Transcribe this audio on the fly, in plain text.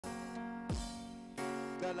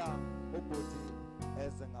Ndicela ubhuti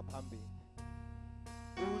eze ngaphambili.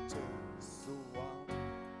 uJesu wam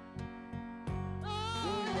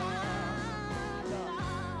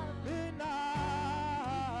mina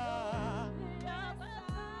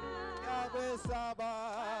yakwesaba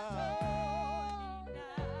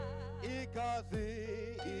igazi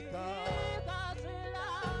mina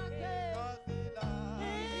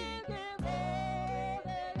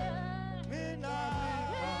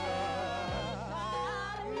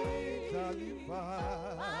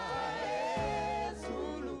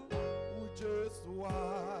Zulu uJesu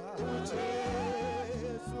wam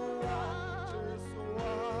uJesu wam uJesu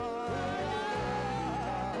wam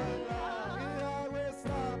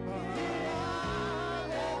yakwesaba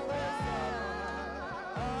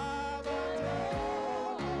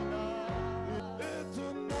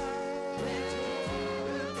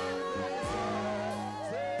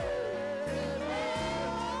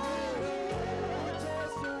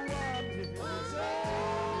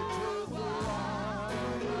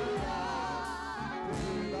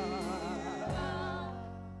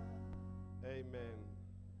Amen.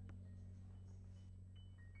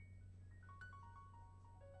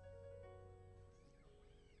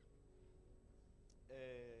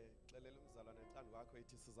 Xelela umzalwane ecandwa wakho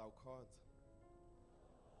ethi sizawukhonza.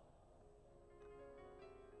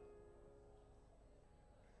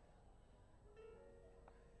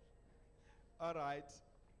 All right.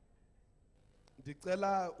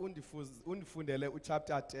 Ndicela undifundele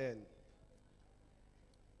uchapter 10.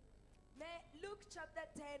 Luke chapter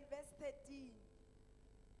 10 verse 13.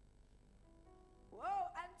 Woe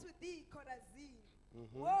unto thee, Chorazin!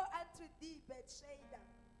 Woe unto thee, Bethsaida!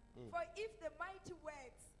 For if the mighty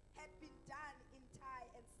works had been done in Tyre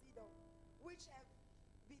and Sidon, which have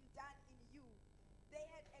been done in you, they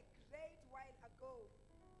had a great while ago.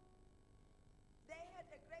 They had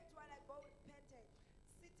a great while ago repented,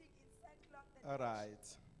 sitting in sackcloth and All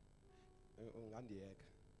ashes. right. Ungandiyeka.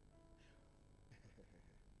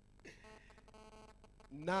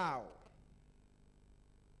 Now,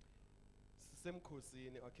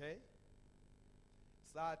 sisemkhosini, okay?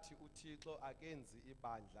 Sathi uThixo akenzi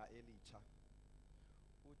ibandla elitsha.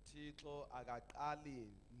 uThixo akaqali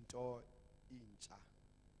into intsha.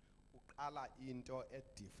 Uqala into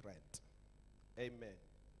different. Amen.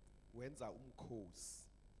 Wenza umkhosi.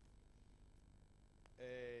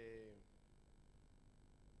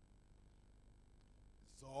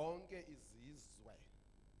 Zonke izizwe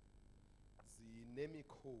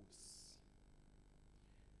zinemikhosi.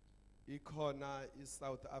 Ikhona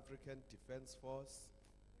iSouth African Defence Force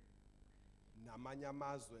namanye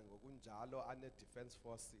amazwe ngokunjalo ane-defense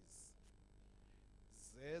forces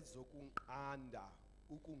zezokunqanda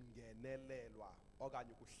ukungenelelwa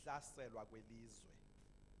okanye ukuhlaselwa kwelizwe.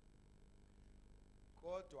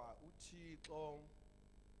 Kodwa uThixo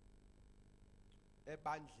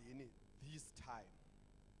ebandleni this time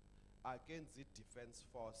akenzi defense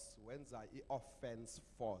force, wenza i-offense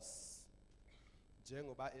force.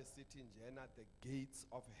 Njengoba esithi njena, the gates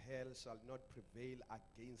of hell shall not prevail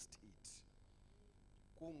against it.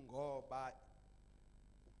 Kungoba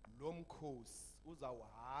lo mkhosi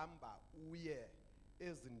uzawuhamba uye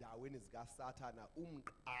ezindaweni zikaSathana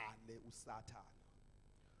umqale uSathana.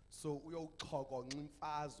 So uyowuchokonxa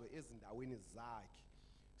imfazwe ezindaweni zakhe.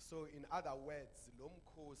 So in other words, lo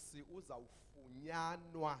mkhosi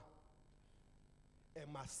uzawufunyanwa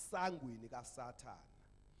emasangweni kaSathana.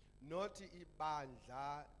 Not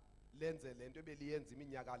ibandla lenze lento ebeliyenza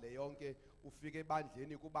iminyaka le yonke, ufike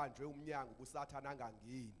ebandleni kubanjwe umnyango kuSathana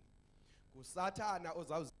angangeni. KuSathana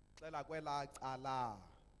ozawuzixela kwela cala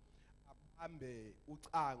abambe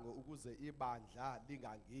ucango ukuze ibandla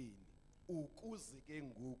lingangeni. Ukuze ke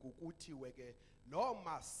ngoku kuthiwe ke lo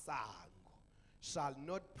masango shall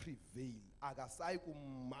not prevail, akasayi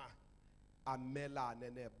kuma amelane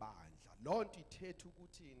nebandla. Loo nto ithetha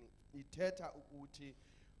ukuthini? Ithetha ukuthi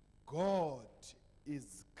God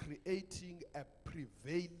is creating a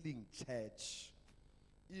prevailing church.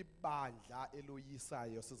 Ibandla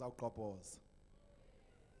eloyisayo sizawuqhobhoza.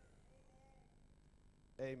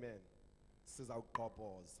 Amen.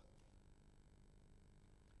 Sizawuqhobhoza.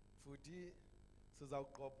 Futhi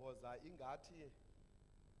sizawuqhobhoza ingathi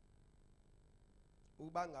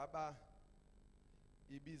uba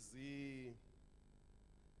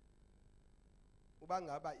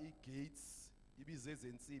ngaba i-gates ibize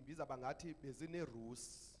zensimbi izaba ngathi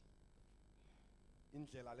bezine-rules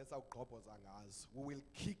indlela lesawuqhobhoza ngazo. We will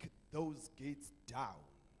kick those gates down.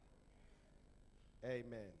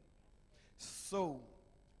 Amen. So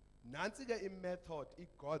nansi ke i-method,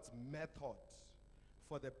 God's method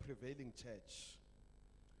for the prevailing church.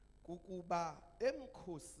 Kukuba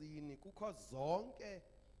emkhosini kukho zonke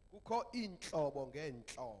kukho iintlobo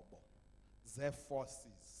ngeentlobo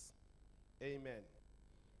ze-forces. Amen.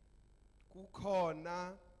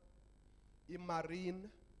 Kukhona imarine,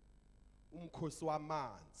 umkhosi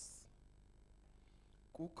wamanzi.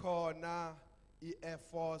 Kukhona i-Air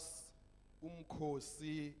Force,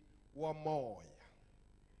 umkhosi womoya.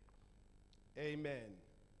 Amen.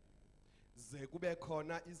 Ze kube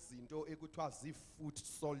khona izinto ekuthiwa zii-foot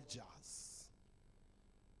soldiers.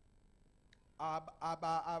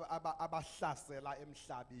 Abahlasela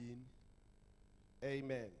emhlabeni.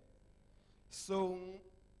 Amen. So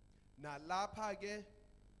nalapha ke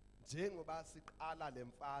njengoba siqala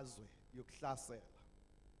lemfazwe yokuhlasela,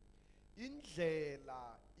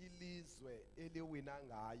 indlela ilizwe eliwina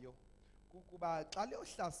ngayo kukuba xa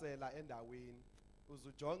liyohlasela endaweni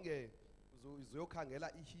uzujonge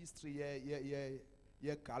uzokhangela ihistory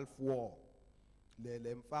ye Gulf War,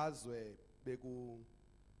 le mfazwe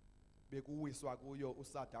bekuwiswa kuyo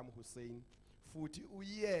uSaddam Hussein, futhi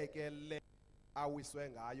uyeke le awiswe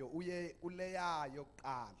ngayo uye kuleya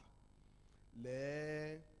yokuqala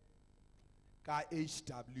le ka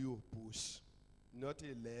H.W. Bush, not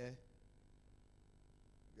le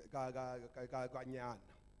kanyana,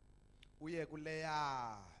 uye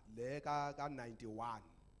kuleya le ka 91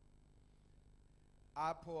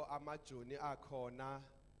 apho amajoni akhona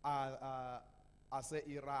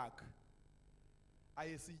ase-Iraq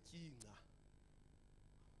ayesityinca,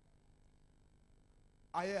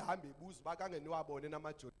 ayehamba ebuza uba kangeniwabone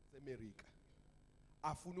namajoni aseMerika,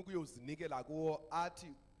 afuna ukuyozinikela kuwo,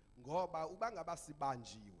 athi ngoba uba ngaba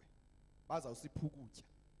sibanjiwe bazawusiphukutya.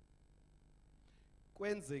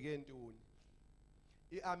 Kwenzeke ntoni?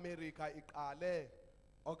 iAmerica iqale,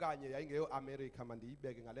 okanye yayingeyo-America,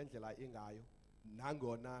 mandiyibeke ngale ndlela ingayo,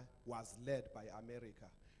 nangona was led by America,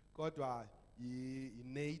 kodwa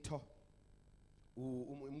yi-NATO,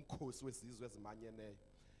 umkhosi wezizwe ezimanyeneyo.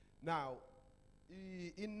 Now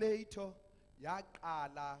i-NATO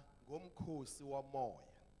yaqala ngomkhosi womoya.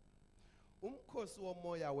 Umkhosi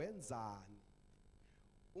womoya wenzani?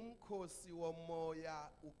 Umkhosi womoya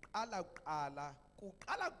uqala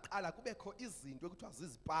kubekho izinto ekuthiwa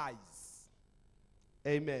zizipays.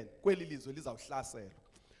 Amen. Kweli lizwe lizawuhlaselwa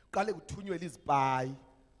qale kuthunywe izipayi.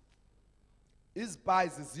 Izipayi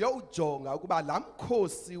ziyowujonga ukuba laa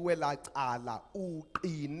mkhosi welacala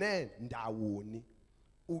uqine ndawoni,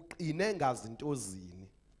 uqine ngazinto zini.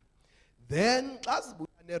 Then xa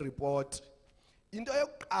zibuya nereport, into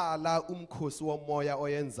yokuqala umkhosi womoya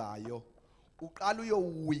oyenzayo uqala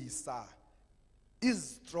uyowisa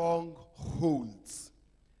i-strongholds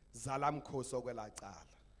zala mkhosi okwelacala.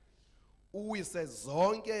 Uwise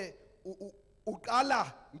zonke,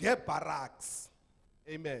 uqala ngebarracks.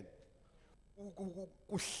 Amen.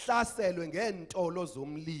 Kuhlaselwe ngeentolo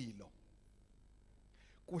zomlilo,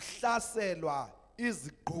 kuhlaselwa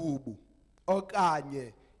izigqubu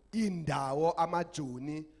okanye indawo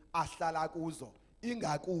amajoni ahlala kuzo,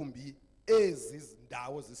 ingakumbi ezi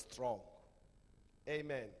zindawo zi-strong.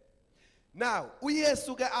 Amen. Now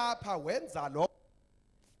uYesu ke apha wenza lo,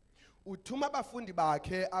 uthuma abafundi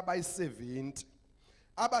bakhe abayi-70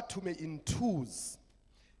 abathume in twos,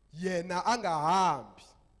 yena angahambi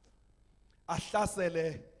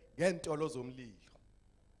ahlasele ngeentolo zomlilo.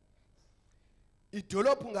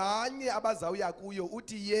 Idolophu nganye abazawuya kuyo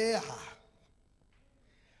uthi yeha,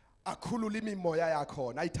 akhulule imimoya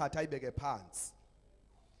yakhona, ayithatha ayibeke phansi.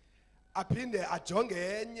 Aphinde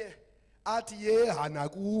ajonge enye athi yeha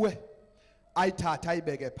nakuwe, ayithatha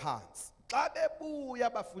ayibeke phansi. Xa bebuya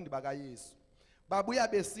abafundi bakaYesu babuya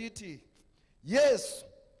besithi, Yesu,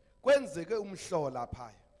 kwenzeke umhlola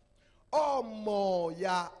phaya,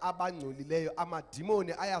 omoya abangcolileyo,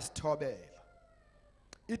 amadimoni ayasithobela.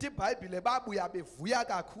 Ithi iBhayibhile babuya bevuya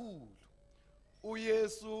kakhulu.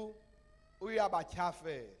 uYesu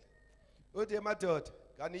uyabatyhafela uthi, madoda,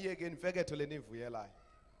 kaniyekeni imfeketho le nivuyelayo,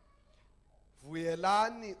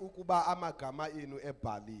 vuyelani ukuba amagama enu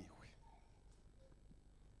ebhaliwe.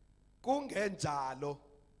 Kungenjalo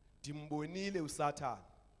ndimbonile uSathane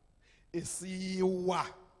esiwa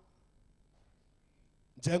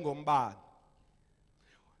njengombane.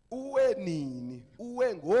 Uwe nini?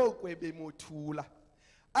 Uwe ngokwe bemothula.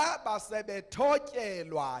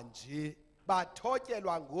 Abasebethotyelwa nje,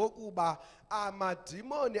 bathotyelwa ngokuba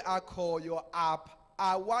amadimoni akhoyo apha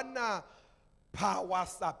awana power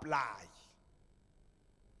supply.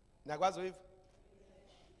 Nakwazi uyiva?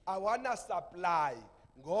 Awana supply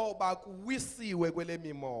ngoba kuwisiwe kwele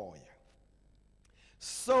mimoya.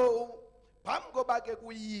 So phambi koba ke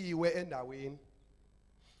kuyiwe endaweni.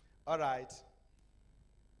 All right.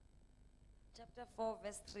 Chapter 4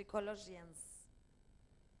 verse 3, Colossians.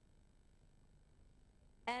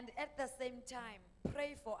 And at the same time,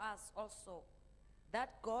 pray for us also,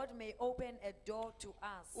 that God may open a door to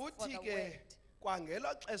us for Uthi the ke word.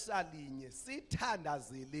 kwangelo xesha linye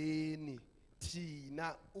sithandazeleni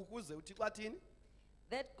thina ukuze uThixo athini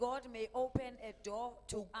That God may open a door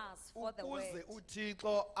to us for the ukuze word.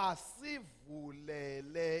 uThixo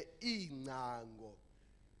asivulele ingcango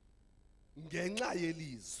ngenxa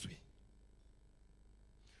yelizwi.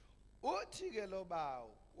 Uthi ke lo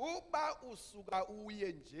bawo uba usuka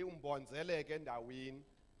uye nje umbonzeleke endaweni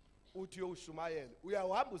uthi uyoshumayela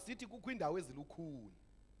uyahamba usithi kukho indawo ezilukhuni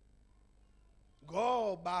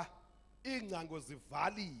ngoba ingcango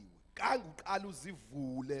zivaliwe kanguqala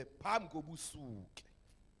uzivule phambi kobusuke.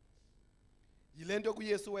 Yilento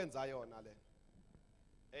kuYesu wenza yona le.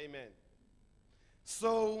 Amen.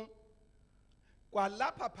 So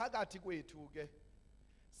kwalapha phakathi kwethu ke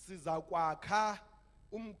siza kwakha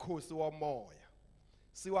umkhosi womoya.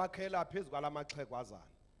 Siwakhela phezulu kwalamaxhegwazana.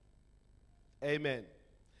 Amen.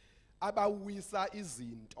 Abawisa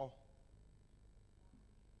izinto.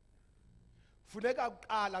 Funeka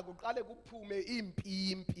kuqale kuphume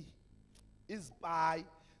impimpi, izipayi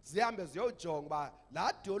zihambe ziyojonga ba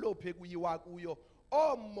la dolophu ekuyiwa kuyo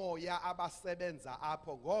omoya abasebenza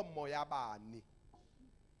apho ngomoya bani.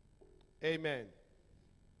 Amen.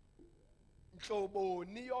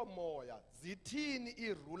 Nhloboni yomoya zithini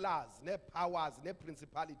i-rulers ne-powers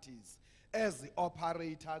ne-principalities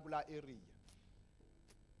ezi-operator kula area.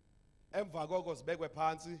 Emva koko zibekwe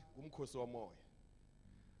phansi ngumkhosi womoya.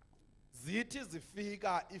 Zithi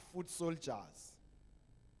zifika i-foot soldiers.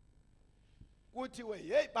 Kuthiwe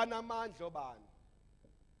hey banamandla obani.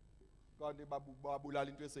 Kanti babulala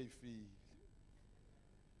into eseyifile.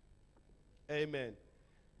 Amen.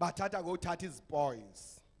 Bathatha ngothatha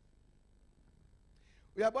izpoils.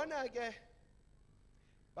 Uyabona ke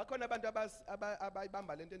bakhona abantu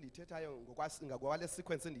abayibamba lento endiyithethayo ngokwale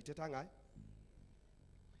sequence endiyithetha ngayo.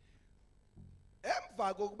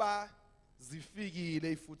 Emva kokuba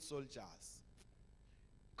zifikile i-foot soldiers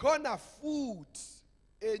khona futhi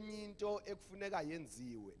enye into ekufuneka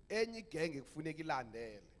yenziwe, enye igenge ekufuneka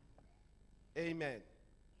ilandele. Amen.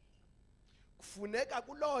 Kufuneka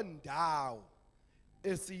kuloo ndawo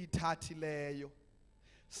esiyithathileyo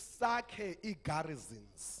sakhe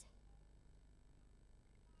i-garrisons.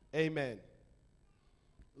 Amen.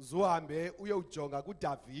 Zuhambe uyowujonga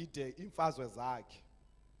kuDavide imfazwe zakhe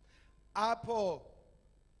apho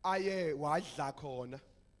aye wadla khona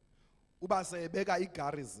uba sebeka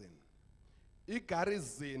i-garrison.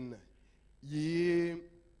 I-garrison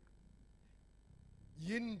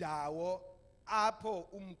yindawo apho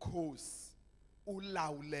umkhosi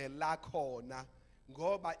ulawulela khona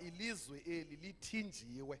ngoba ilizwe eli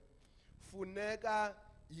lithinjiwe. Funeka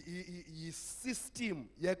yi-system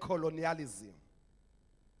ye-colonialism.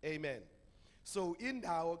 Amen. So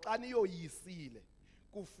indawo xa niyoyisile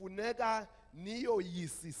kufuneka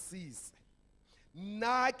niyoyisisise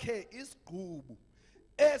nakhe isigqubu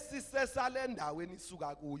esisesale ndaweni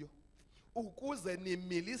isuka kuyo ukuze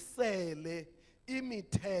nimilisele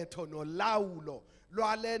imithetho nolawulo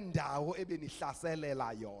lwale ndawo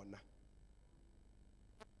ebenihlaselela yona.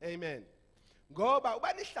 Amen. Ngoba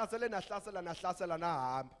uba nihlasele nahlasela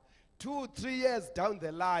nahamba 2-3 years down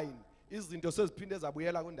the line izinto seziphinde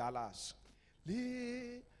zabuyela kundalasha.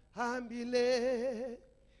 Lihambile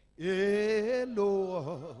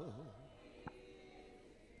elo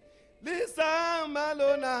lisama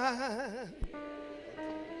lona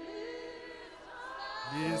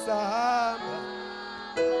lisama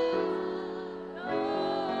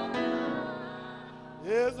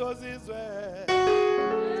ezo zizwe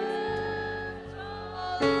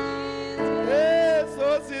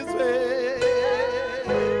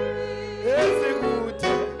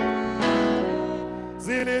ezikude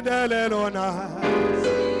zilindele lona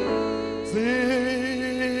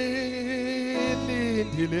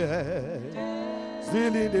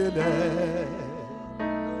zilindile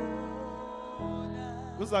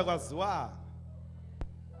kuzakwaziwana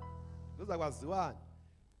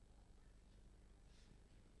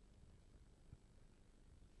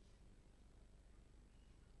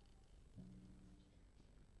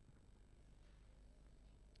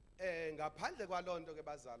ngaphandle kwalonto ke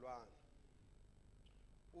bazalwana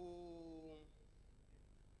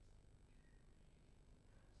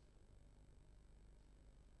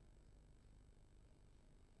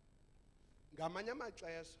ngamanye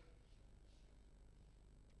amaxesha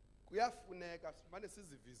kuyafuneka simane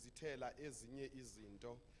sizivizithela ezinye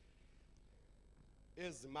izinto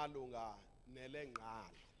ezimalunga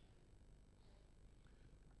nelengqalo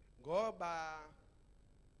ngoba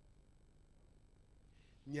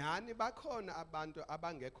nyani bakhona abantu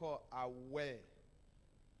abangekho aware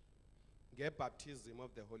ngebaptism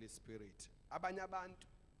of the Holy Spirit. Abanye abantu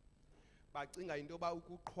bacinga into yoba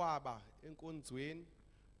ukuqhwaba enkonzweni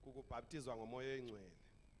kukubhaptizwa ngomoya oyingcwele.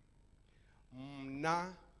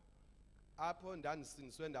 Mna apho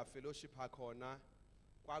ndandisindiswe ndafellowshipha khona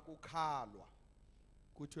kwakukhalwa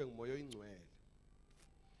kuthiwe ngumoya oyingcwele.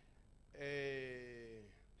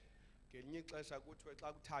 Ngelinye ixesha kuthiwe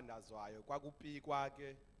xa kuthandazwayo kwakupikwa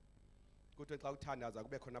ke kuthiwe xa kuthandazwa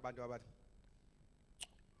kube khona abantu abathi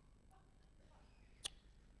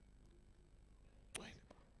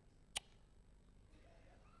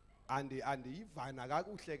andiyivana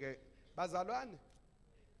kakuhle ke bazalwane.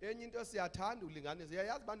 Enye into siyathanda ulinganisa,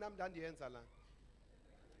 iyayazi uba nam ndandiyenza la,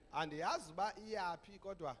 andiyazi uba iyaphi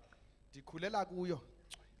kodwa ndikhulela kuyo.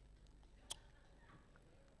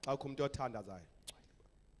 Xa kukho umuntu othandazayo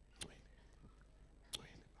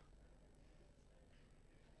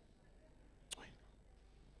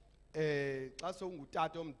xa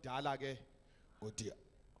sowungutata omdala ke uthi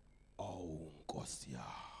awu Nkosi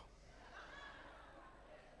yam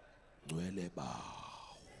ngcwele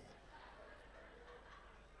bawo,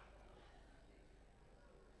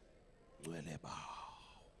 ngcwele bawo.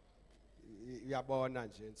 Uyabona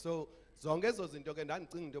nje. So zonke ezo zinto ke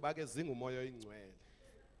ndandicinga into yoba ke zingumoya oyingcwele.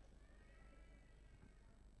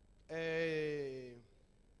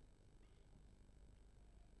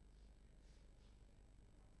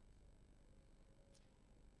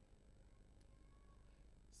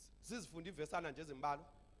 Sizifunda ivesana nje ezimbalwa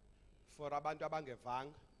for abantu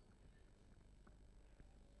abangevanga.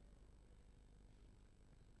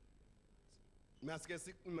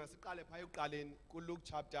 Masiqale phaya ekuqaleni kuLuke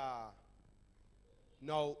chapter,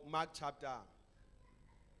 no, Mark chapter,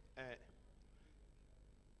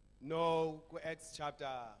 no, ku-Acts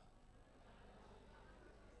chapter.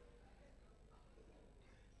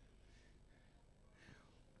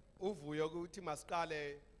 Uvuyo ukuthi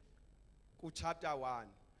masiqale ku-chapter 1.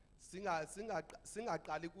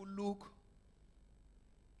 Singaqali kuLuke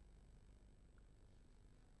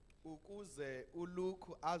ukuze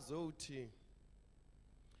uLuke azothi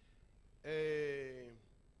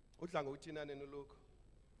udla ngokuthina nini uLuke?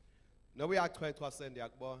 Noba uyachwechwa sende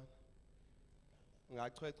yakubona.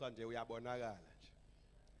 Ungachwechwa nje uyabonakala nje.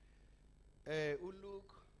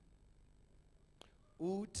 uLuke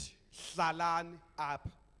uthi hlalani apha.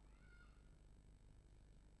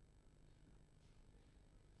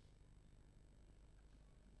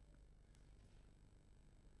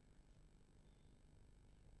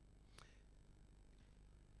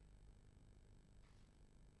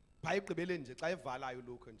 Pha igqibeleni nje xa evalayo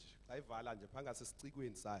uLuke nje, xa evala nje phaa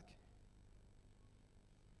ngasesicikweni sakhe.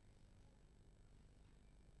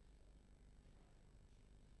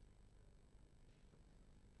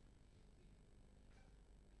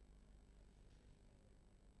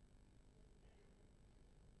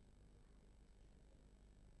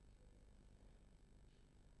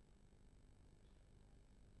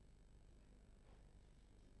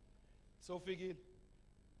 Sowufikile?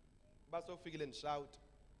 Ba sowufikile ndishout.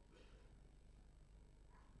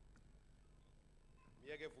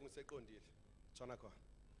 Miyeke vungu seqondile. Tshona khona.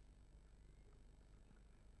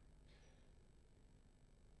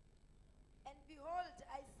 And behold,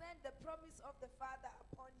 I send the promise of the Father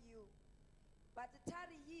upon you. But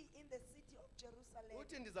tarry ye in the city of Jerusalem.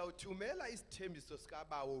 Uthi ndizawuthumela isithembiso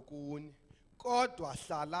sikaBawo kuni, kodwa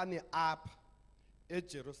hlalani apha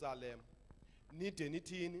eJerusalem. Nide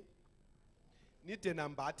nithini? Nide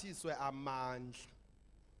nambathiswe amandla.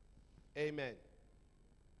 Amen.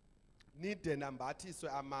 Nide nambathiswe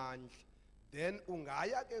amandla. Then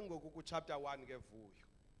ungaya ke ngoku ku chapter 1 ke vuyo.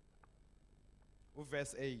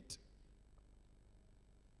 Verse 8.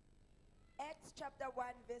 Acts chapter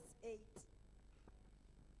 1 verse 8.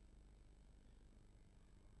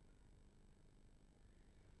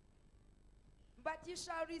 But you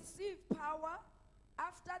shall receive power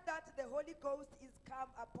after that the Holy Ghost is come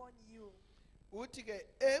upon you. Uthi ke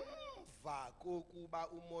emva kokuba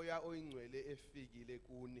umoya oyingcwele efikile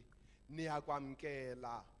kuni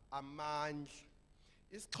niyakwamkela amandla.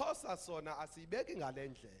 IsiXhosa sona asibeki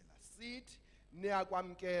ngalendlela. Sithi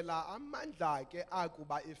niyakwamkela amandla ke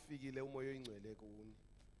akuba efikile umoya oyingcwele kuni.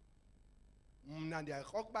 Mna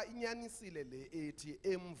ndiyakroka ukuba inyanisile le ethi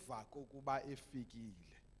emva kokuba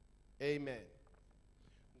efikile. Amen.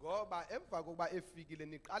 Ngoba emva kokuba efikile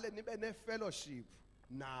niqale nibe ne-fellowship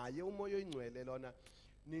naye umoya oyingcwele lona,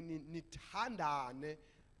 nithandane,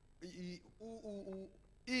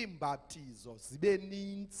 iimbaptizo zibe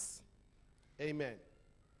ninzi. Amen.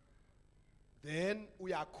 Then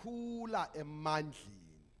uyakhula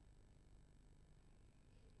emandleni.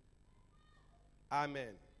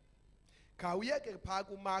 Amen. Khawuyeke phaa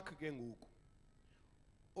kuMark ke ngoku.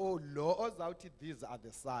 Oh, lo ozawuthi these are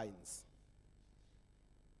the signs.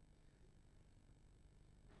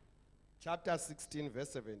 Chapter 16, verse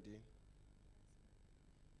 17.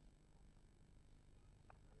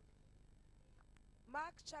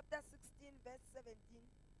 Mark chapter 16, verse 17.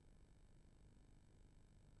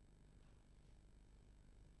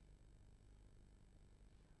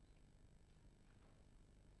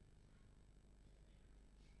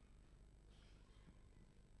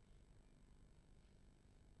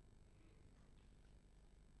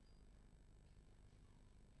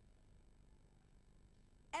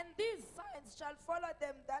 And these signs shall follow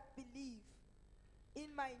them that believe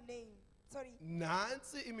in my name. Sorry.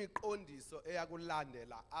 Nansi imiqondiso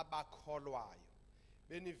eyakulandela abakholwayo.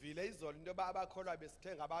 Benivile izolo into yoba abakholwayo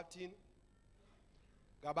besithe ngabathini?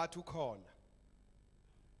 Ngabathi ukhona.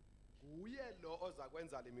 Nguye lo oza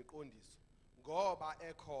kwenza le miqondiso ngoba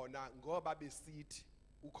ekhona ngoba besithi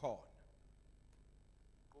ukhona.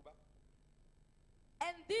 Quba.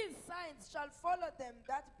 And these signs shall follow them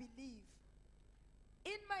that believe.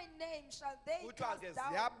 In my name shall they Kuthiwa ke cast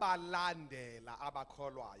down. ziyabalandela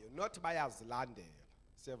abakholwayo, not bayazilandela.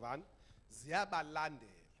 Sevani?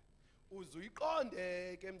 Ziyabalandela.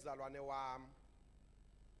 Uzuyiqonde ke mzalwane wami.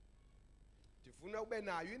 Ndifuna ube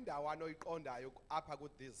nayo indawana oyiqondayo apha ku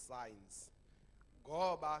these signs.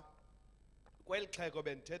 Ngoba kweli xhego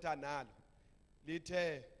bendithetha nalo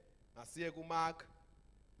lithe masiye kuMark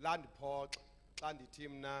landiphoxa xa ndithi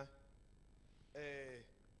mna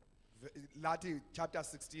lathi chapter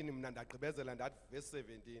 16 mna ndagqibezela ndathi verse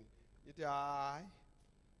 17 ithi hayi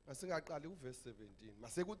masingaqali uverse 17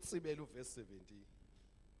 masekutsibele uverse 17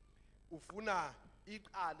 ufuna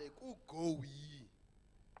iqale ku-go ye.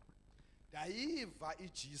 Ndayiva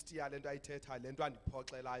igist yale nto ayithetha le nto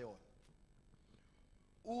andiphoxela yona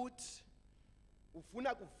uthi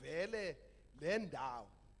ufuna kuvele le ndawo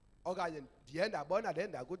okanye ndiye ndabona le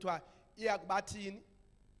ndawo kuthiwa iyakubathini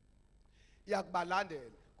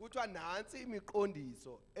iyakubalandela kuthiwa nantsi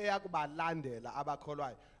imiqondiso eyakubalandela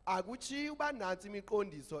abakholwayo akutshiyi uba nantsi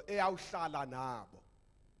imiqondiso eyawuhlala nabo.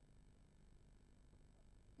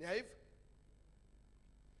 Niyayiva?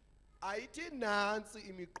 Ayithi nantsi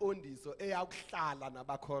imiqondiso eyakuhlala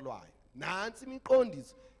nabakholwayo, nantsi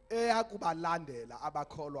imiqondiso eyakubalandela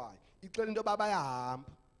abakholwayo. Ixela into yoba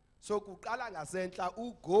bayahamba. So kuqala ngasentla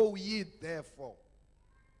go ye therefore.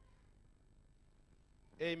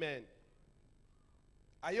 Amen.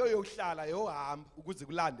 Ayoyohlala yohamba ukuze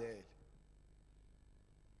kulandele.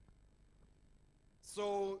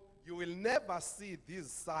 So you will never see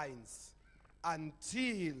these signs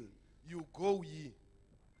until you go ye.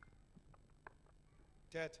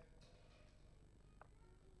 Ted.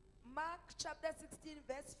 Mark chapter 16,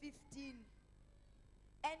 verse 15.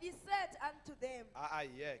 And he said unto them,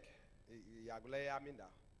 Yek. Yakule yami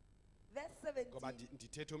indawo. verse 17. Ngoba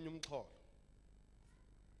ndithethe omnye umxholo.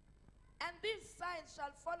 And these signs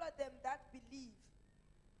shall follow them that believe.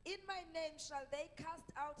 In my name shall they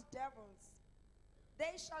cast out devils.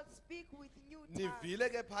 They shall speak with new tongues. Nivile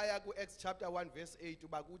ke phaya ku Acts chapter 1 verse 8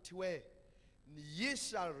 uba kuthiwe ye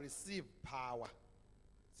shall receive power.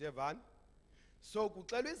 Siyevani? So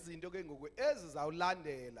kuxelwa izinto ke ngoku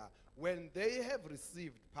ezizawulandela when they have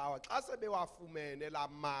received power. Xa sebewafumene la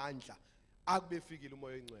mandla akubefikile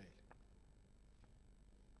umoya oyingcwele.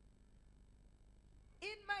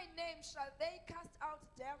 In my name shall they cast out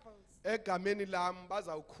devils. Egameni lam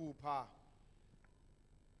bazawukhupha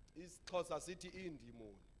isiXhosa sithi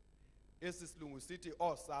indimoni esisilungu sithi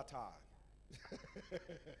Satan.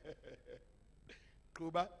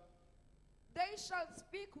 Quba They shall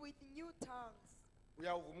speak with new tongues.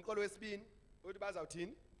 uyawuvuma umqolo wesibini uthi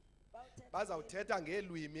bazawuthini? About it. Bazawuthetha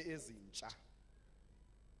ngeelwimi ezintsha.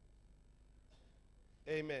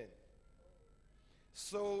 Amen.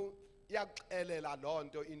 So iyakuxelela loo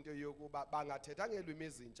nto into yokuba bangathetha ngeelwimi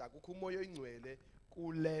ezintsha kukho umoya oyingcwele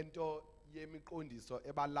kule nto yemiqondiso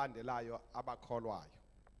ebalandelayo abakholwayo.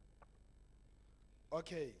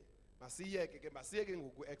 Okay, masiyeke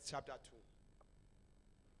ngoku Acts chapter 2.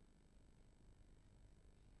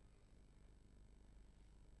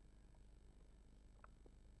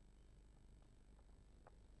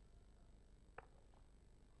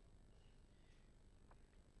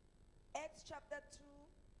 Acts chapter 2,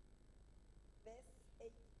 verse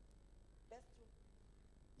 8. Verse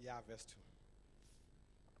 2. Yeah, verse 2.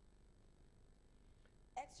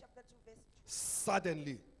 Acts chapter 2, verse 2.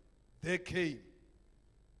 Suddenly they came.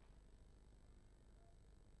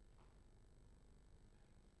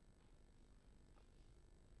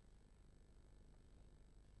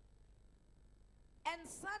 And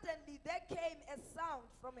suddenly there came a sound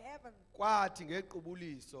from heaven Kwathi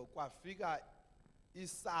ngequbuliso kwafika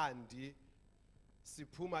isandi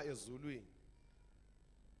siphuma ezulwini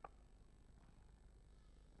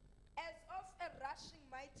as of a rushing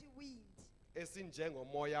mighty wind,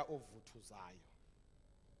 esinjengomoya ovuthuzayo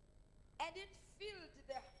and it filled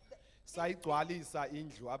sayigcwalisa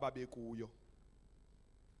indlu ababekuyo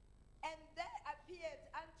and there appeared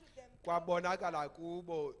unto them kwabonakala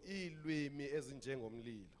kubo iilwimi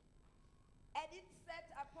ezinjengomlilo and it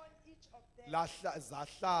sat upon each of them,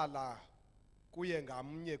 zahlala kuye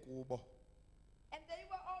ngamnye kubo and they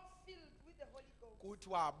were all filled with the Holy Ghost.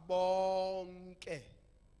 kuthiwa bonke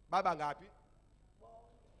baba ngaphi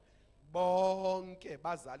bonke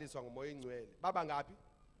bazaliswa ngumoya oyingcwele baba ngaphi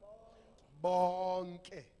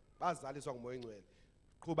bonke bazaliswa ngumoya oyingcwele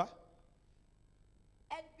qhuba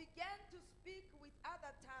And began to speak with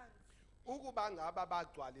other tongues ukuba ngaba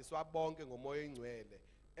bagcwaliswa bonke ngomoya oyingcwele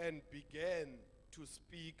and began to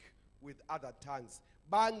speak with other tongues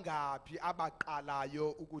bangaphi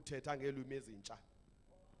abaqalayo ukuthetha ngelwimi ezintsha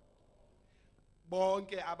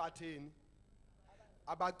bonke abatheni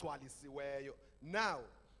abagcwalisiweyo. Now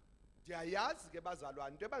ndiyayazi ke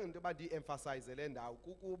bazalwane into ebangento bandi-emphasize le ndawo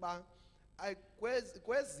kukuba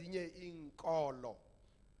kwezinye iinkolo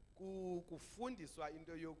kufundiswa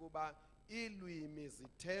into yokuba iilwimi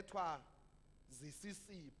zithethwa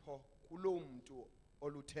zisisipho kuloo mntu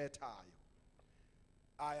oluthethayo.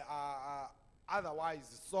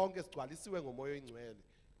 Otherwise sonke sigcwalisiwe ngomoya oyingcwele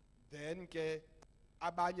then ke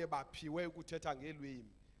abanye baphiwe ukuthetha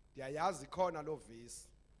ngeelwimi. Ndiyayazi khona loo vesi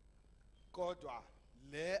kodwa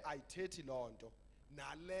le ayithethi loo nto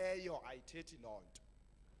naleyo ayithethi loo nto.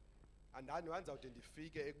 Andani wanzawude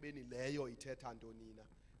ndifike ekubeni leyo ithetha ntoni na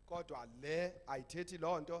kodwa le ayithethi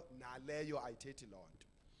loo nto naleyo ayithethi loo nto.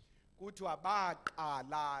 Kuthiwa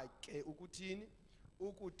baqala ke ukuthini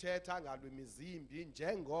ukuthetha ngalwimi zimbi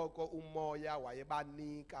njengoko umoya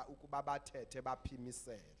wayebanika ukuba bathethe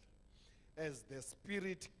baphimisele as the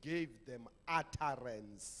Spirit gave them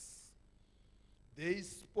utterance. They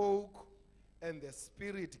spoke and the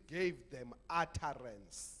Spirit gave them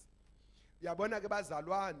utterance. Uyabona ke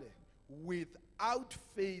bazalwane, without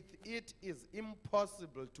faith it is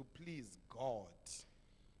impossible to please God.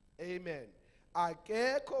 Amen.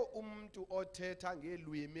 Akekho umuntu othetha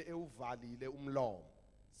ngelwimi ewuvalile umlomo.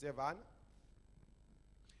 Sevana?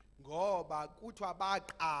 Ngoba kuthiwa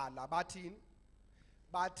baqala bathini?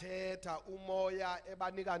 Bathetha umoya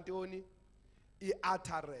ebanika ntoni?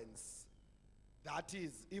 I-utterance. That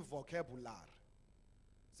is i-vocabulary.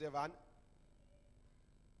 Sevana?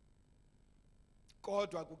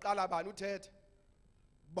 Kodwa kuqala bani uthethe?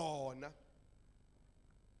 Bona.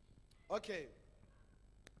 Okay.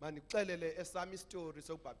 Mandikuxelele esami story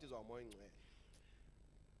sokubhaptizwa ngomoya oyingcwele.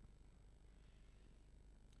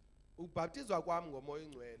 Ukubhaptizwa kwami ngomoya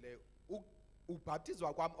oyingcwele,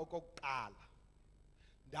 ukubhaptizwa kwami okokuqala.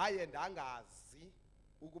 Ndaye ndangazi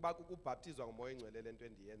ukuba kukubhaptizwa ngomoya oyingcwele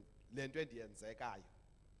lento endiyenzekayo.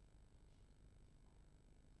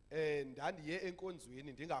 Ndandiye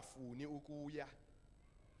enkonzweni ndingafuni ukuya.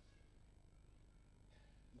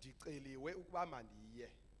 Ndiceliwe ukuba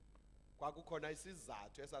mandiye. Kwakukhona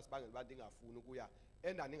isizathu esasibangela uba ndingafuni ukuya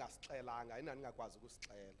endandingasixelanga endandingakwazi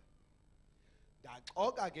ukusixela.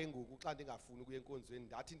 Ndaxoka ke ngoku xa ndingafuni ukuya enkonzweni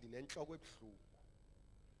ndathi ndinentloko ebuhlungu.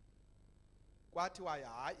 Kwathiwa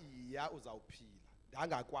hayi iya uzawuphila.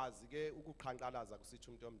 Ndangakwazi ke ukuqhankqalaza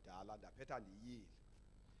kusitsho umuntu omdala ndaphetha ndiyile.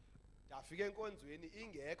 Ndafika enkonzweni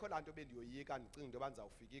ingekho laa nto bendiyoyika ndicinga into yoba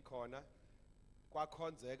ndizawufika ikhona.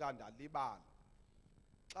 Kwakhonzeka ndalibala.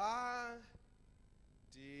 Xa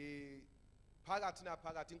phakathi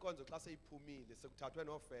naphakathi inkonzo xa seyiphumile sekuthathwe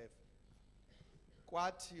noofefe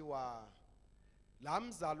kwathiwa laa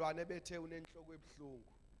mzalwane bethe unentloko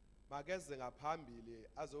ebuhlungu makeze ngaphambili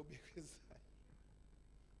azobika izayo.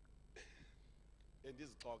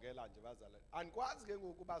 Endizixokela nje bazalwane. Andikwazi ke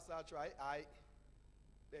ngoku uba satsho hayi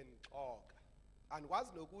bendixoka.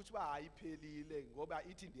 Andikwazi nokutsho uba ayiphelile ngoba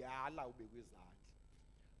ithi ndiyala ubekwa izandla.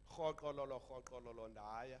 Rhoqololo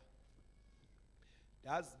ndaya.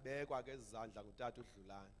 Ndazibekwa ke izandla ngutata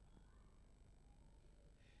uDlulane.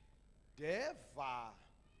 Ndeva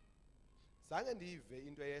zange ndive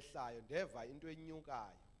into eyehlayo, ndeva into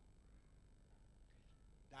enyukayo.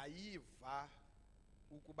 Ndayiva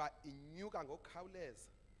ukuba inyuka ngokukhawuleza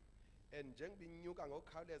and njengoba inyuka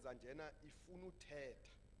ngokukhawuleza njena ifuna uthetha.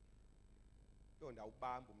 Yho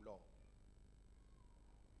ndawubamba umlomo.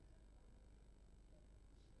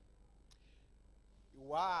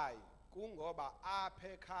 Why? Kungoba apha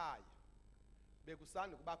ekhaya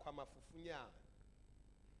bekusanda kubakho amafufunyana.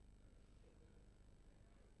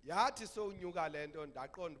 Yathi sowunyuka lento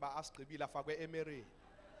ndaqonda uba asigqibile afakwe emereni.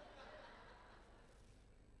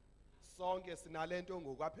 Sonke sinalento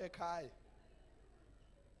ngoku apha ekhaya.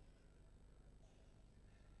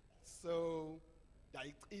 So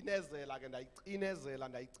ndayicinezela ke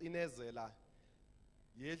ndayicinezela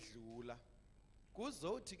yedlula.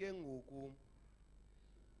 Kuzothi ke ngoku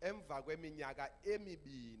emva kweminyaka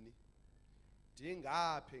emibini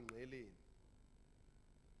ndingapha engqeleni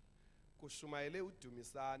kushumayele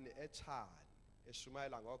uDumisane eTshani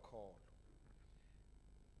eshumayela ngokholo.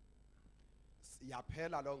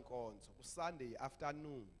 Yaphela loo nkonzo kuSunday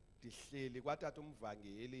afternoon ndihleli kwatata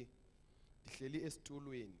umvangeli, ndihleli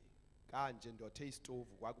esitulweni kanje ndothe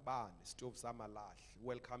isitovu kwakubani isitovu samalahli,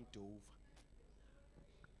 welcome Dover.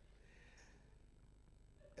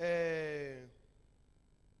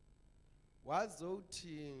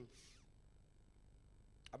 Wazothi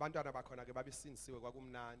abantwana bakhona ke babisindisiwe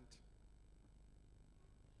kwakumnandi.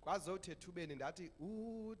 Kwazothi ethubeni ndathi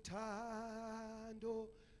uthando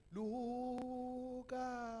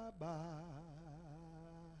lukaba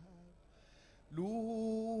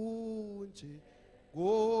lunje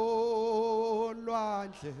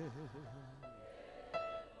ngolwandle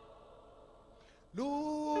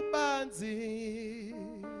lubanzi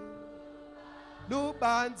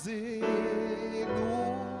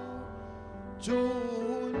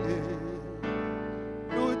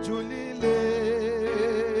lujulile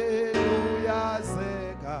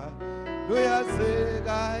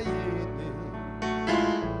luyazeka yini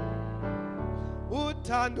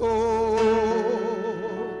uthando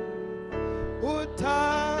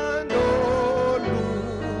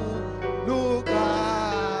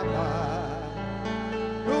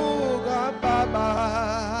lukababa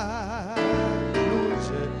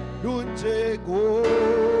lunje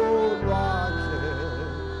ngolwandle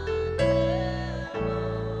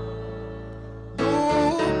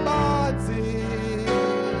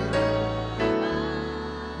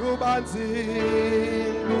lubanzi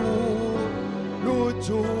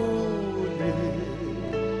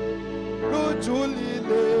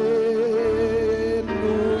lujulile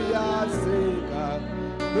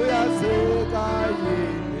luyazeka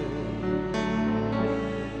yini.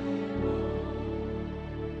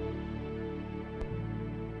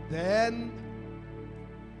 Then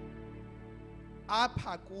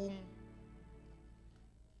apha kum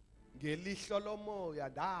ngelihlo lomoya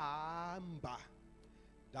ndahamba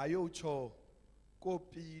ndayotsho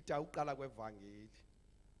koPeter uqala kwevangeli.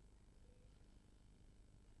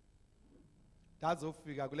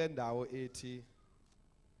 Ndazofika kule ndawo ethi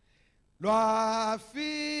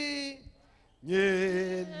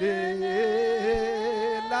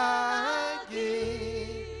lwafinyelela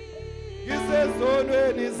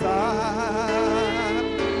ngisezonweni zami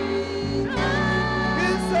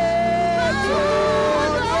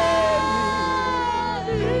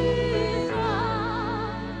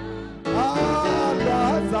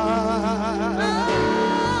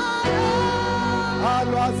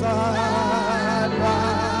alwazana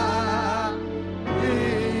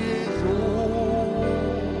idlu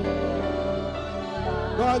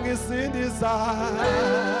lwangisindisa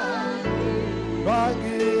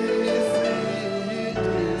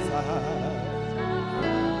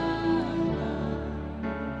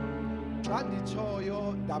xa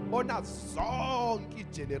nditshoyo ndabona zonke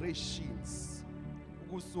ii-generations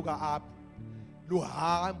ukusuka apho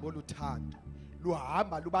luhambo oluthando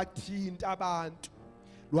luhamba lubathinta abantu,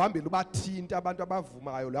 luhambe lubathinta abantu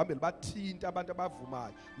abavumayo, luhambe lubathinta abantu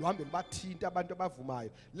abavumayo, luhambe lubathinta abantu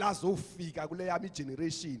abavumayo, lazofika kule yami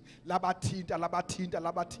igeneration labathinta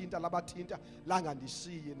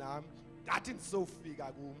langandishiyi nami. Ndathi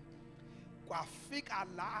ndisofika kum kwafika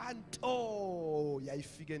laa nto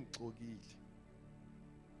yayifike ndixokile,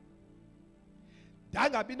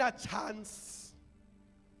 ndangabi na chance.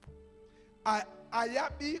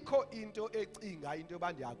 Ayabikho into ecinga into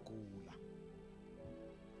yoba ndiyagula,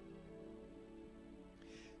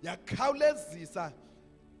 yakhawulezisa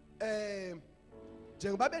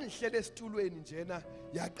njengoba bendihlele esitulweni njena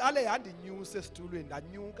yaqale yandinyusa esitulweni,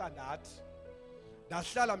 ndanyuka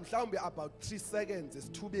ndahlala mhlawumbi about 3 seconds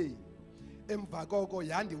esithubeni. Emva koko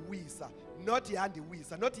yandiwisa, not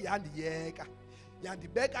yandiyeka,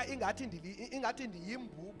 yandibeka ingathi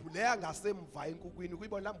ndiyimbubhu leya ngasemva enkukwini.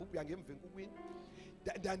 Ukuyibona laa mbubhu yangemva enkukwini,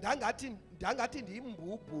 ndangathi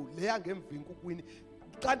ndiyimbubhu leya ngemva enkukwini.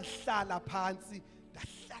 Xa ndihlala phantsi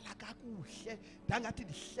ndahlala kakuhle, ndangathi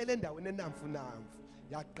ndihlele endaweni enamfunamfu.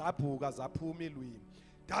 Yagqabhuka zaphuma ilwimi.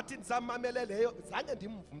 Ndathi ndisamamele leyo, zange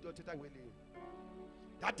ndimve umntu othetha ngwelini.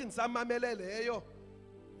 Ndathi ndisamamele leyo,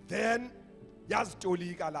 then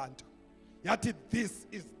yazitolika laa nto yathi, this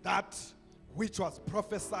is that which was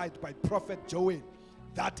prophesied by Prophet Joel,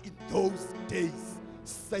 that in those days,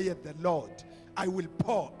 saith the Lord, I will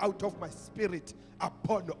pour out of my spirit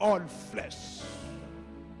upon all flesh.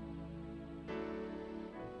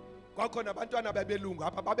 kwakhona abantwana babelungu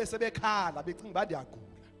apha babe sebekhala becinga uba ndiyagula.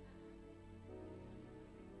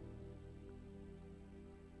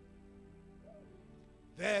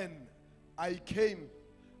 Then I came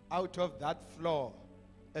out of that floor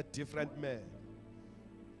a different man.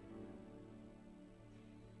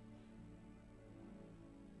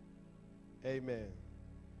 Amen.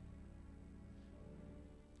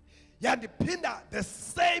 Yandiphinda the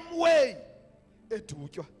same way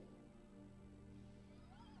edutywa.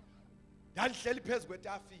 Yandihleli phezu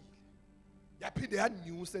kwetafile. Yaphinde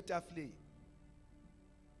yandinyusa etafileni.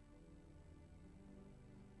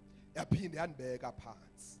 Yaphinde yandibeka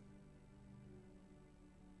phansi.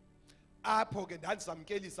 Apho ke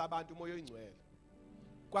ndandizamkelisa abantu umoya oyingcwele.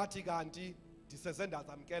 Kwathi kanti ndisese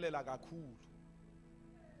ndazamkelela kakhulu.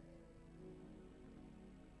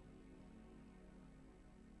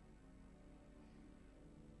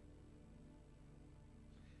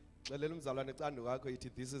 Xelela umzalwane ecando kakho yithi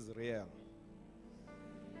this is real.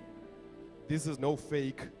 This is no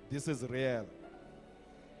fake, this is real.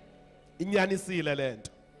 Inyanisile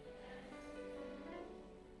lento.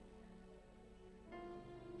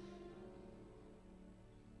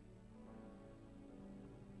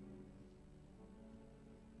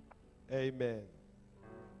 Amen.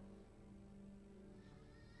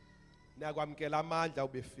 Nakwamkela amandla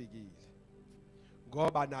ubefikile.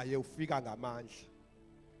 Ngoba naye ufika ngamandla.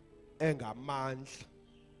 Engamandla.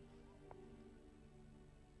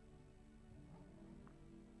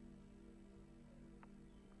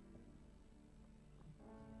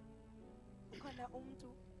 Khona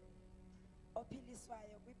umuntu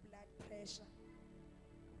ophiliswayo kwi-blood pressure.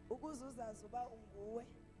 Ukuze uzazi uba unguwe.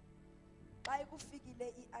 Xa ikufikile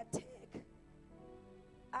i-attack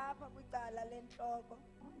apha kwicala lentloko,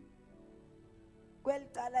 kweli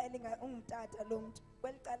cala ungutata lo muntu,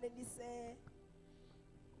 kweli cala elise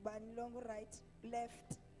bani long right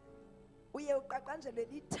left, uye uqaqanjelwe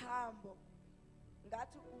lithambo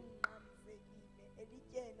ngathi unqamzekile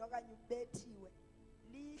elityeni okanye ubethiwe,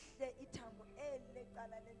 lihle ithambo eli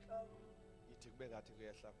lecala lentloko. Ithi kube ngathi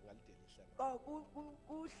kuyehla ngalide lihle.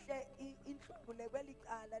 Kuhle intlungu le kweli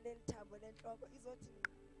cala lelithambo lentloko izothi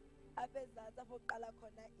apha ezantsi apho kuqala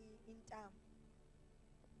khona intamo.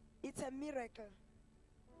 It's a miracle.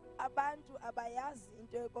 Abantu abayazi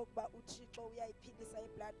into yokokuba uThixo uyayiphilisa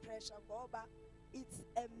i-blood pressure ngoba it's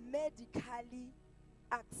a medically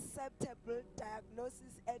acceptable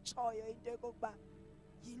diagnosis etshoyo into yokokuba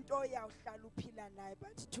yinto yawuhlala uphila nayo.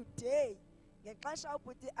 But today ngexesha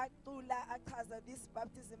ubhuti acula achaza this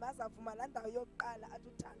baptism azavuma laa ndawo yokuqala athi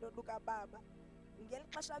uthando lukababa, ngeli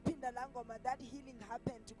xesha aphinda laa ngoma that healing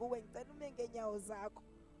happened kuwe, ngicela ume ngeenyawo zakho.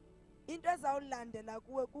 Into ezawulandela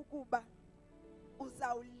kuwe kukuba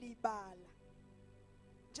uzawulibala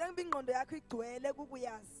njengoba ingqondo yakho igcwele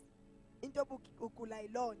kukuyazi into ugula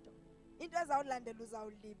yiloo nto. Into ezawulandela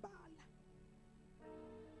uzawulibala.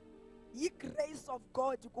 Yi-grace of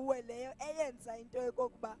God kuwe leyo eyenza into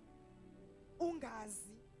yokokuba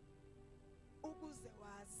ungazi ukuze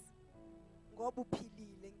wazi ngoba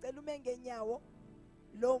uphilile. Ngicela ume ngeenyawo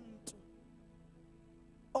lo muntu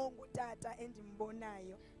ongutata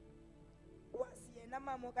endimbonayo. Wazi yena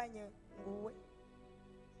mama okanye nguwe?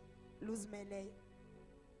 Luzimeleyo.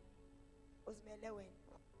 Uzimele wena.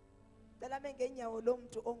 Ngicela ume ngeenyawo lo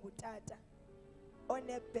muntu ongutata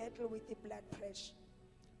one-battle with the blood pressure.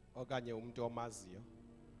 Okanye umuntu omaziyo.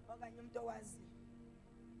 Okanye umuntu owaziyo.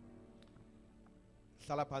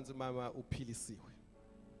 Hlala phansi mama uphilisiwe.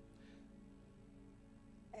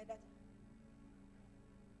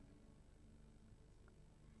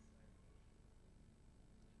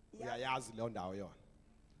 Uyayazi leyo ndawo yona.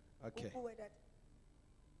 Okay.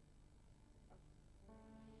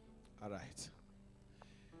 All right.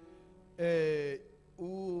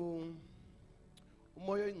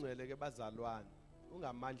 Umoya oyingcwele ke bazalwane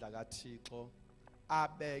ungamandla kaThixo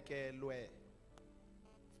abekelwe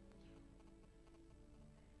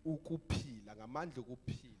ukuphila, ngamandla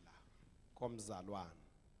ukuphila komzalwane.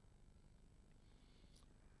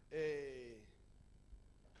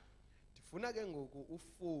 Ndifuna ke ngoku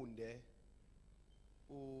ufunde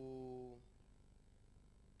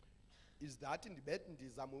is that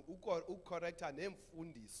ndizama ucorrecta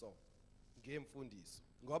nemfundiso ngemfundiso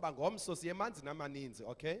ngoba ngomso siye emanzini amaninzi,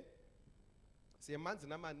 okay? Siye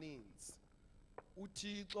emanzini amaninzi.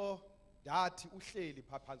 uThixo ndathi uhleli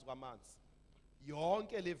phansi kwamanzi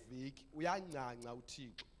yonke le veki uyancanca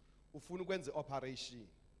uThixo ufuna ukwenza operation.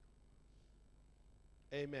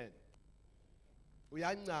 Amen.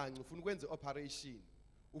 Uyancanca ufuna ukwenza operation,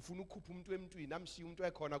 ufuna ukukhupha umuntu emntwini amshiya umuntu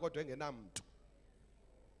ekhona kodwa engenamuntu.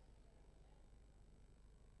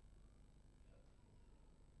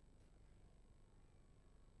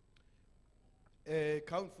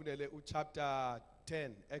 khawungifunele chapter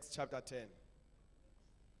 10, Acts chapter 10.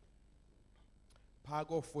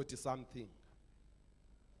 Phako 40 something.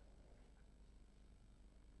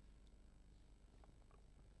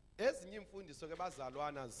 Ezinye imfundiso ke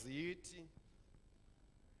bazalwana zithi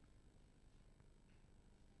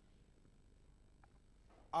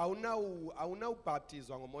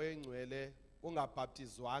awunawubhaptizwa ngomoya oyingcwele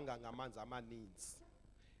ungabhaptizwanga ngamanzi amaninzi.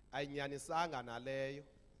 Ayinyanisanga naleyo.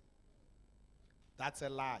 That's a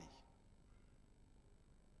lie.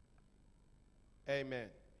 Amen.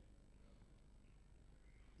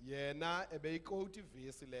 Yena ebeyikoti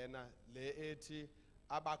ivesi lena le ethi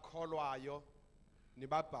abakholwayo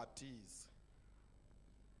nibabhaptize.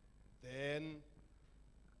 Then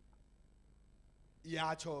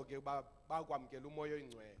iyatsho ke bakwamkela umoya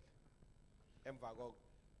oyingcwele. Emva koko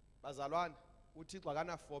bazalwane uThixo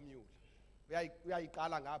akana formula.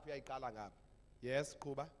 Uyayiqala ngapha. Yes,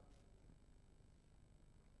 Kuba.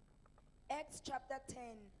 Acts chapter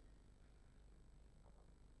 10,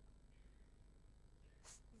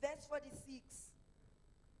 verse 46.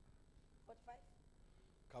 45?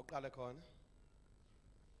 Khawuqale khona.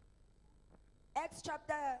 Acts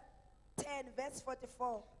chapter 10, verse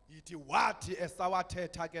 44. Yithi wathi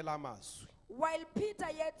esawathetha ke lamazwi. While Peter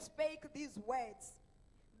yet spake these words,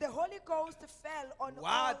 the Holy Ghost fell on all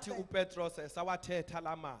Wathi them uPetros esawathetha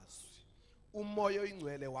lamazwi. Umoya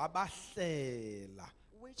oyingcwele wabahlela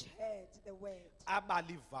which heard the word.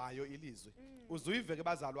 abalivayo ilizwi. Uzuyive ke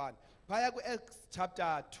bazalwane. Phaya kuActs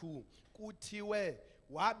chapter 2 kuthiwe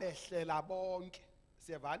wabehlela bonke.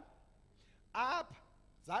 Siyavana? Apha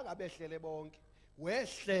zange abehlele bonke.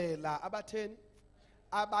 Wehlela abatheni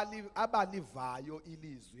abalivayo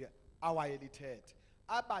ilizwi awayelithethe.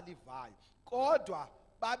 Abalivayo. Kodwa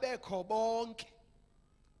babekho bonke.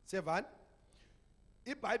 Siyavana?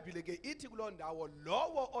 iBhayibhile ke ithi kuloo ndawo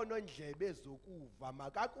lowo onondlebe zokuva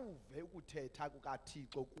makakuve ukuthetha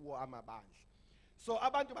kukaThixo kuwo amabandla. So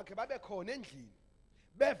abantu bakhe babe khona endlini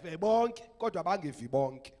beve bonke kodwa bangevi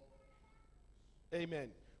bonke.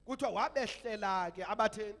 Amen. Kuthiwa wabehlela ke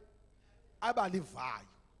abatheni abalivayo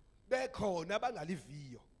bekhona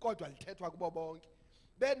abangaliviyo kodwa lithethwa kubo bonke.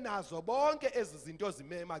 Benazo bonke ezi zinto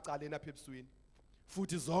zime emacaleni apha ebusweni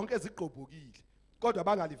futhi zonke zigqobhokile kodwa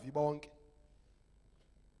bangalivi bonke.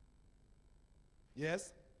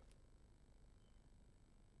 Yes.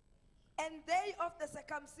 And they of the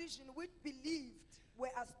circumcision which believed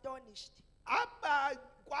were astonished.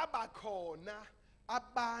 Kwabakhona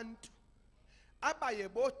abantu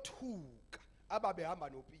abayebothuka ababehamba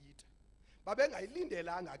noPeter.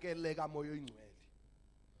 Babengayilindelanga ke leka moya oyingcwele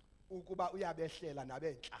ukuba uyabehlela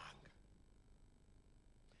nabenhlanga.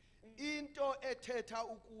 Into ethetha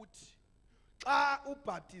ukuthi xa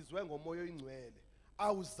ubhaptizwe ngomoya oyingcwele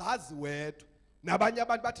awuzazi wedwa. Nabanye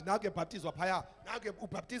abantu bathi nake baptizwa phaya nake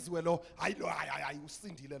ubhaptiziwe lo hayi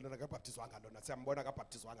usindile lona kabhaptizwanga lona siyambona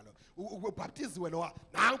kabhaptizwanga lo ubhaptiziwe lo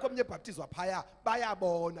nanku omnye baptizwa phaya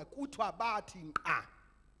bayabona kuthiwa bathi nqa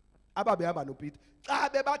ababehamba noPeter xa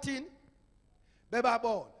bebathini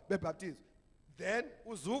bebabona bebaptizwa then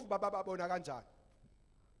uzuvu bababona kanjani.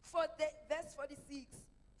 For the verse 46,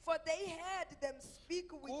 for they heard them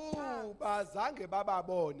speak with tongues. Bazange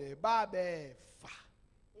bababone babeva.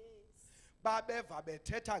 Babeva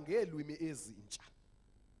bethetha ngeelwimi ezintsha.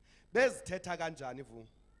 Bezithetha kanjani vu?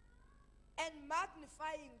 And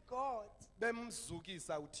magnifying God.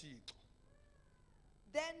 Bemzukisa uThixo.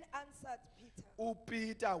 Then answered Peter.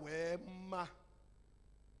 uPeter wema.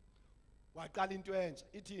 Waqala into entsha.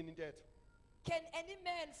 Ithini intetho? Can any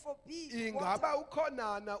man forbid Ingaba water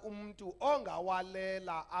ukhonana umuntu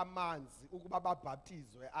ongawalela amanzi ukuba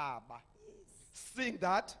babhaptizwe aba? Sing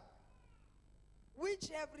that. which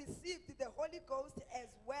have received the Holy Ghost as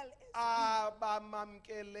well as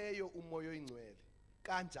Abamamkeleyo umoya oyingcwele.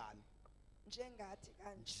 Kanjani? Njengati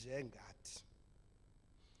kanje. Njengathi.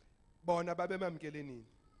 Bona babemamkele nini?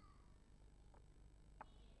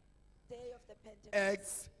 Day of the Pentecost.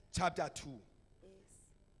 Acts chapter 2. Yes.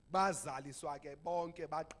 Bazaliswa ke bonke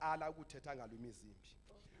baqala ukuthetha ngalwimi zimbi.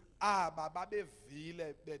 Aba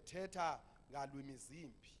babevile bethetha ngalwimi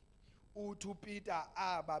zimbi. Uthi uPeter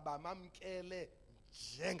aba bamamkele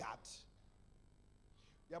njengathi.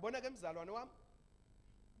 Uyabona ke mzalwane wami?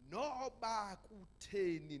 Noba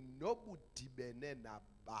kutheni nobudibene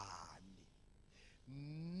nabani.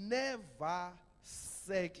 Never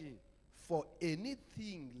seeking for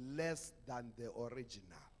anything less than the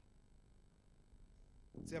original.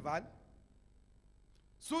 Sevan?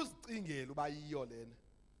 Susicingela uba yiyo lena.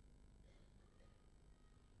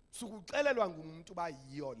 Sukucelelwa ngumuntu uba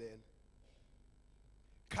yiyo lena.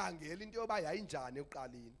 Khangela into yoba yayinjani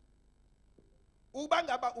ekuqaleni. Uba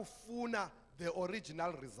ngaba ufuna the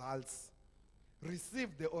original results,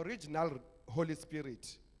 receive the original Holy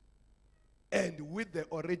Spirit, and with the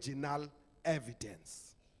original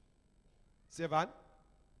evidence. Seven.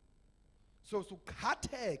 So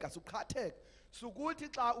sukhatheka sukuthi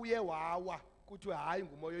xa uye wawa kuthiwe hayi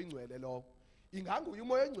ngumoya oyingcwele lo. Inganguye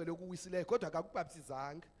umoya oyingcwele okuwisileyo kodwa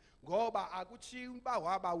akakubhaptizanga ngoba akutshiyi uba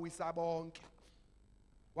wabawisa bonke.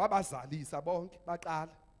 Wabazalisa bonke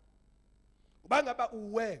baqala. Ubangaba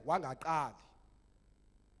uwe wangaqali.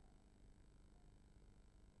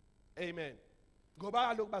 Amen. Ngoba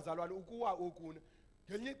kaloku bazalwane ukuwa okuna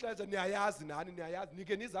ngelinye ixesha niyayazi nani niyayazi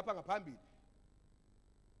nike nizapha ngaphambili.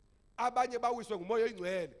 Abanye bawiswe ngumoya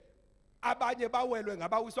oyingcwele, abanye bawelwe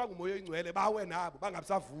ngabawiswa ngumoya oyingcwele bawe nabo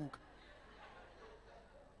bangabusavuka.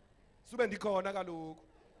 Sube ndikhona kaloku.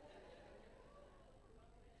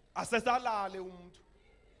 Asesalale umuntu.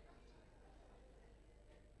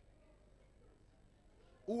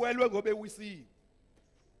 Uwelwe ngobe wisile.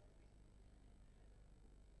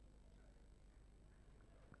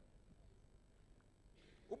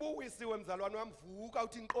 Ubuwisiwe mzalwane wamvuka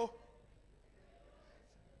uthi nqo.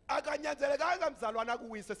 Akanyanzelekanga mzalwane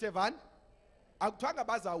akuwise sevani. Akuthanga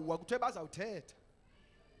bazawuwa kuthiwe bazawuthetha.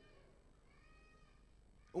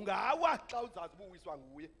 Ungawa xa uzazi ubuwiswa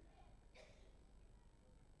nguye.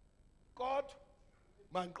 Kodwa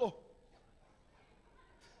manqo.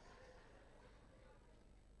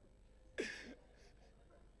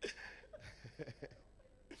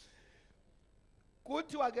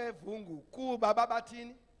 Kuthiwa ke vungu kuba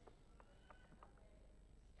babathini?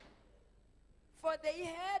 For they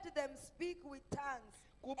heard them speak with tongues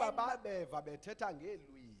Kuba babeva bethetha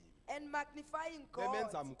ngeelwimi. and magnifying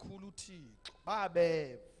Bemenza God. mkhulu uThixo.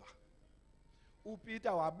 Babeva.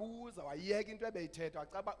 uPeter wabuza wayeka into ebeyithetha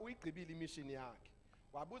wacaba uyigqibile imission yakhe.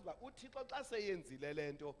 Wabuza uba uThixo xa seyenzile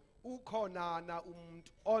lento ukhonana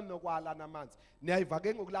umuntu onokwala namanzi. Niyayiva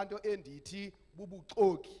ke ngokulanto endithi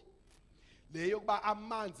bubuxoki. Le yokuba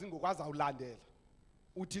amanzi ngokwazi awulandela.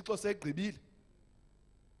 uThixo segqibile.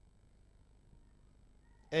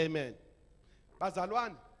 Amen.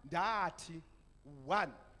 Bazalwane, ndathi 1,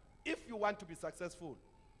 if you want to be successful,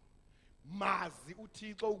 mazi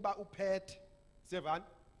uThixo ukuba uphethe. Sevani?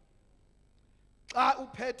 Xa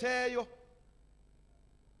uphetheyo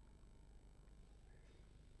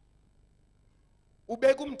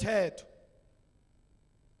ubeka umthetho.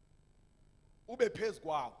 Ube phezu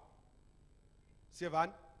kwawo.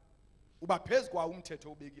 Sevani? Uba phezu kwawo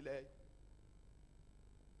umthetho obekileyo.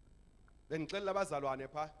 Bengixelela abazalwane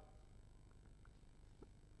pha.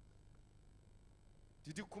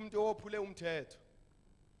 Dithi kumuntu ophule umthetho.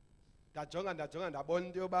 Ndajonga ndabona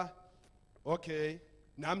into yoba okay,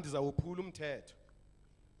 nami ndizawuphula umthetho.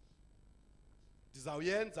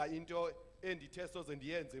 Ndizawuyenza into endithe soze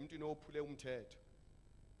ndiyenze emntwini ophule umthetho.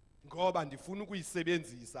 Ngoba ndifuna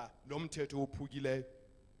ukuyisebenzisa lo mthetho ophukileyo.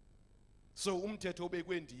 So umthetho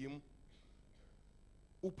obekwe ndim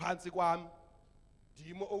uphansi kwami.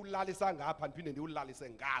 Ndimo owulalisa ngapha ndiphinde ndiwulalise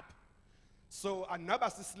ngapha. So anaba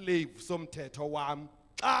sislave somthetho wami.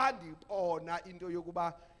 Xa ndibona into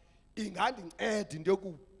yokuba ingandinceda into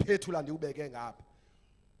yokuphethula ndiwubeke ngapha.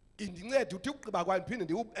 Indincede uthi ugqiba kwami ndiphinde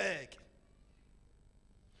ndiwubeke.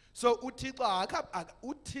 So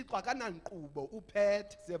uThixo akanankqubo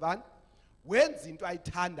uphethe sevani. Wenza into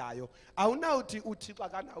ayithandayo. Awunawuthi uThixo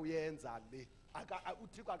akanawuyenza le.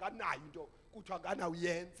 uThixo akanayo into kuthiwa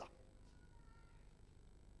akanawuyenza.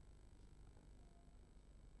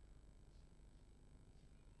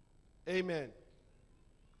 Amen.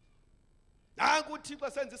 Nanku uThixo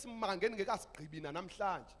senze isimanga engekasigqibina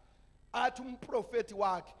namhlanje. Athi umprofeti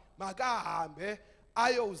wakhe makahambe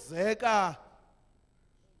ayozeka.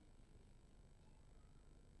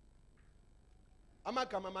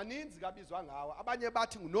 Amagama maninzi kabizwa ngawo. Abanye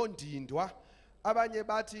bathi ngunondindwa, abanye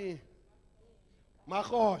bathi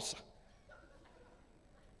makhosha.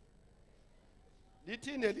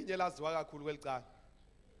 Lithini elinye laziwa kakhulu kwelicala?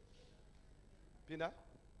 Phinda?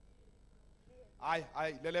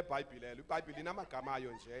 Hayi lele Bible lelo. iBhayibhile inamagama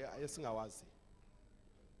ayo nje esingawazi.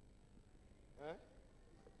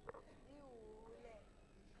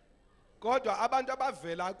 Kodwa abantu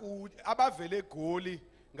abavela eGoli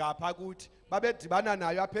ngapha kuthi babedibana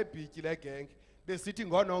nayo apha eBhityi legenge besithi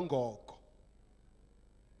ngonongogo.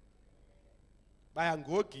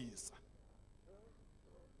 Bayangogisa.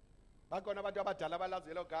 Bakhona abantu abadala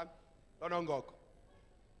abalazelo gama lonongogo.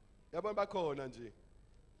 Yabona bakhona nje.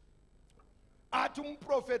 Athi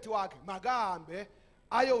umprofeti wakhe makahambe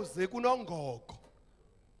ayoze kunongogo.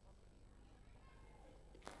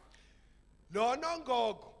 Lo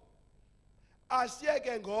nongogo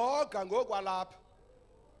asiyeke ngoga ngokwalapha.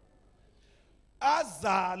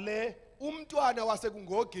 Azale umntwana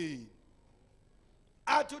wasekungogeni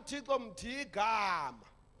athi uThixo mthi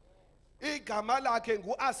igama lakhe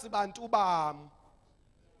nguAsibantu bam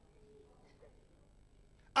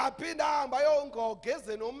aphinda hamba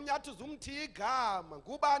ayongogeze nomnye athi uzumthi igama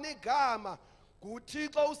ngubani igama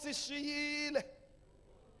nguThixo usishiyile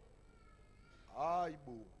hayi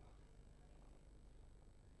bo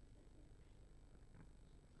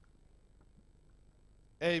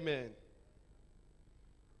amen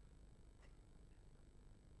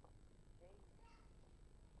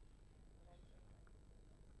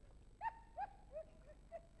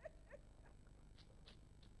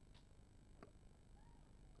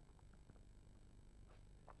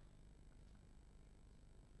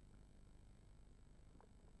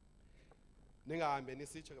ningahambe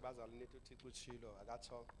nisitsho ke bazali nithi uThixo utshilo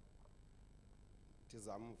akatsho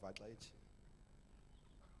ndizamva xa ethi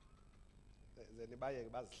ze nibayeke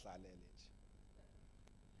bazihlalele nje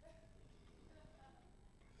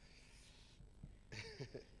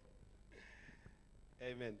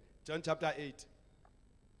amen John chapter 8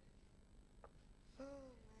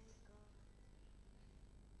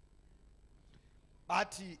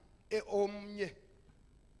 bathi omnye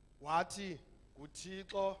wathi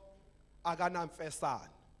uThixo akanamfesana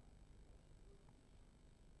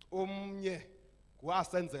omnye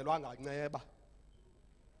nguasenzelwa nganceba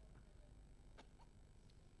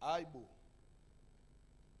hayibo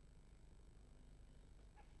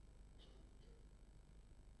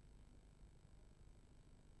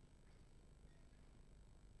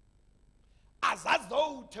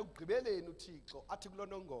azazowuthe ugqibeleni uThixo athi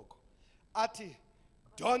kulonongoko athi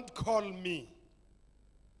don't call me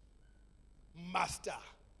master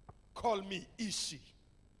call me Ishi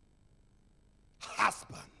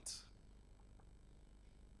husband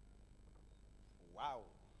wow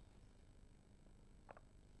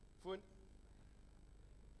Fun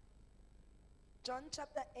John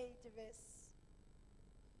chapter 8 verse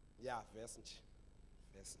yeah verse nje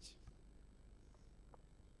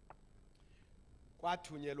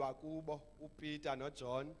kwathunyelwa kubo uPeter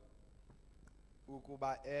noJohn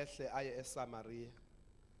ukuba ehle aye eSamaria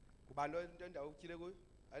kuba into endawo utyile kuyo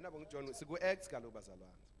ayinabo nguJohn siku Acts kaloku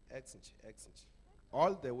bazalwane Acts nje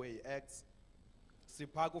all the way Acts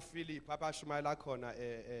sipha ku Philip abashumayela khona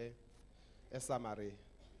eSamaria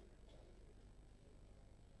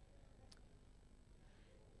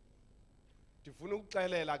ndifuna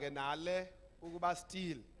ukuxelela ke nale ukuba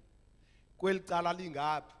still kwelicala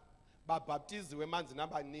lingapha babhaptiziwe emanzini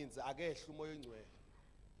abaninzi akehla umoya ongcwele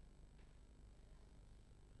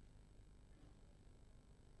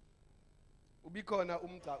ubikhona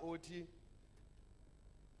umgca othi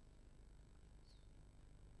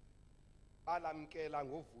balamkela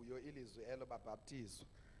ngovuyo ilizwi elo babhaptizwe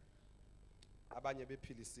abanye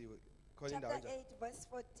bephilisiwe khona indawo chapter enjalo 8 verse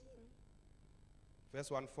 14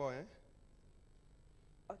 verse 14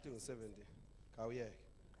 okay 70 kawuyeke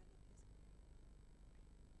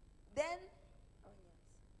then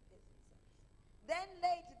then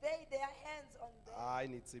laid they their hands on them hayi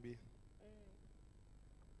nitsibi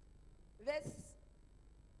verse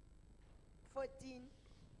 14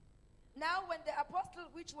 now when the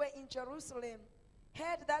apostles which were in Jerusalem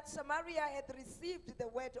heard that Samaria had received the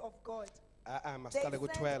word of God masiqale ku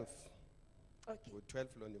 12 okay ku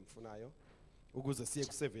 12 lo ndimfunayo ukuze siye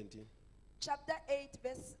ku 17 chapter 8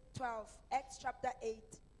 verse 12 Acts chapter 8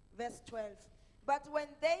 verse 12 but when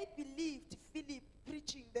they believed Philip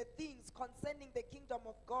preaching the things concerning the kingdom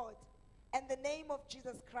of God and the name of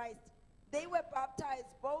Jesus Christ they were baptized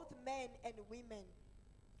both men and women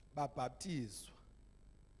babhaptizwa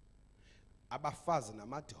abafazi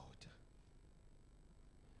namadoda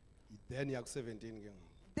then yaku 17 ke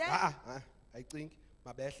Then- I think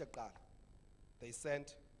mabehle qala they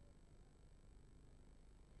sent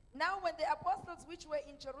now when the apostles which were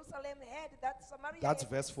in Jerusalem heard that Samaria that's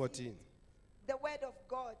had verse received 14 the word of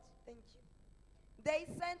God thank you they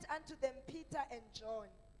sent unto them Peter and John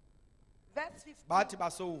verse 15 bathi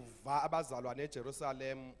basova abazalwane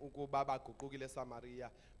eJerusalem ukuba baguqukile eSamaria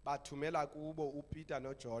bathumela kubo uPeter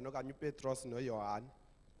noJohn okanye uPetros noYohane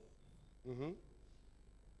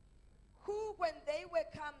who when they were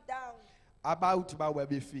come down abawuthi bawe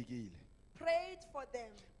befikile prayed for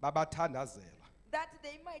them babathandazela that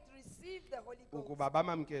they might receive the Holy Ghost ukuba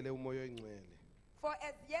bamamkele umoya oyingcwele for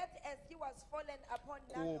as yet as he was fallen upon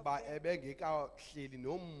none of kuba them ebengekahleli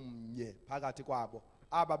nomnye phakathi kwabo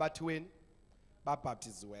aba bathiweni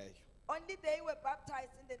babhaptiziweyo only they were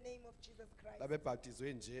baptized in the name of Jesus Christ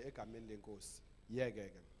babebhaptizwe nje egameni lenkosi yeke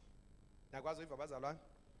ke nakwazi uyiva bazalwane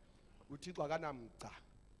uThixo akanamgca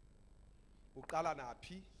uqala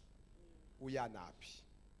naphi uya naphi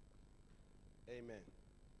amen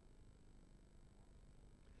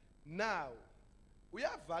Now,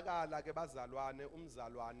 uyavakala ke bazalwane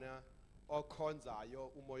umzalwana okhonzayo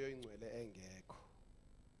umoya oyingcwele engekho.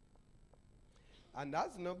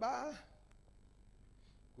 Andazi noba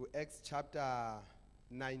ku-Acts chapter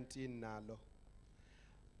 19 nalo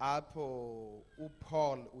apho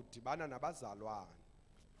uPaul udibana nabazalwane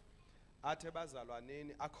athe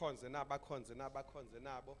bazalwaneni akhonze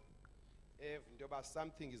nabo into yoba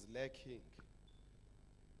something is lacking.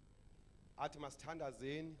 Athi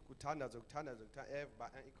masithandazeni kuthandazwe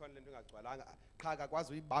ikhona lento engagcwalanga qha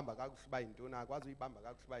akakwazi uyibamba kakuhle uba yintoni akakwazi uyibamba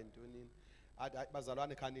kakuhle uba yintonini. Athi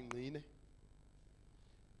bazalwane khaningqine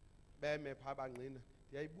beme phaa bangqina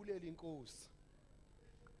ndiyayibulela inkosi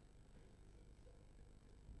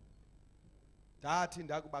ndathi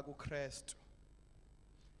ndakuba kuKristu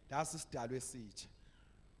ndasisidalwa esitsha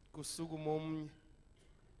kusukuma omnye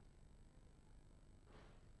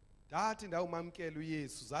ndathi ndawumamkela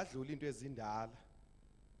uYesu zadlula into ezindala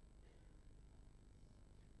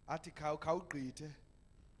athi khawugqithe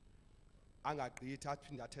angagqithe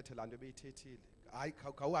aphinde athethe laa nto ebeyithethile hayi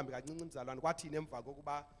khawuhambe kancinci mzalwane kwathini emva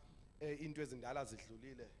kokuba into ezindala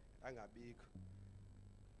zidlulile angabikho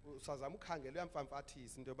usazama ukhangela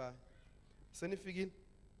uyamfamfathisa into yoba senifikile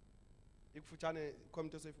ikufutshane kho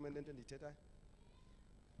mntu oseyifumene lento endiyithethayo.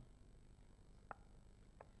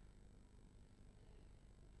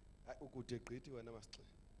 Ukude gqithi wena masixele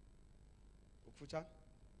ukufutshane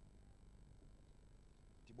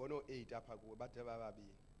ndibona o-8 apha kuwe bade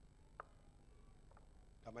bababini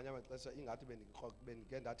ngamanye amaxesha ingathi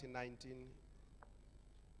bendike ndathi 19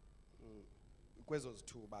 kwezo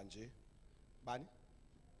zithuba nje bani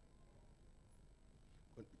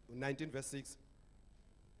 19 verse 6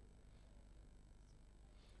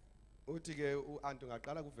 uthi ke uantu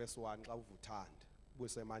ngaqala kuverse 1 xa uvuthanda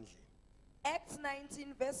busemandleni. Acts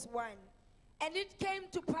 19 verse 1. And it came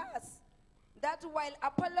to pass that while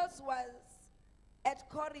Apollos was at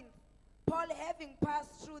Corinth, Paul, having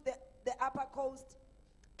passed through the upper coast,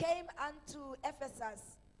 came unto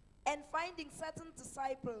Ephesus, and finding certain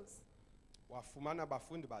disciples, Wafumana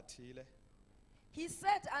bafundi bathile he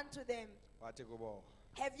said unto them, wathi kubo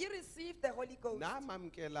have you received the Holy Ghost?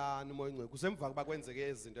 namamkelani umoya oyingcwele kusemva kuba kwenzeke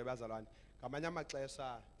ezi zinto ebazalwane ngamanye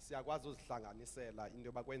amaxesha siyakwazi uzihlanganisela into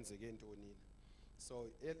yoba kwenzeke entonini.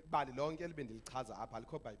 So ibali lonke elibe ndilichaza apha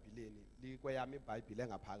alikho eBhayibhileni likweyami iBhayibhile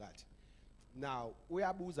engaphakathi. Now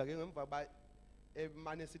uyabuza ke ngemva ba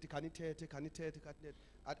emane sithi khanithethe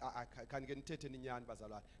khanike nithethe ninyani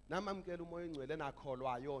bazalwane namamkela umoya oyingcwele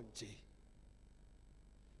nakholwayo nje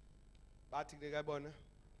bathi ke kayibona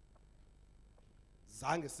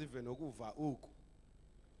zange sive nokuva uku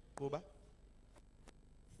kuba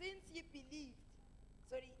Since ye believed,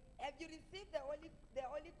 have you received the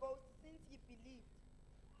Holy Ghost since ye believed?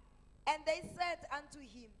 And they said unto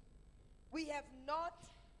him, we have not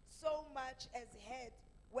so much as heard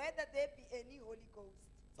whether there be any Holy Ghost.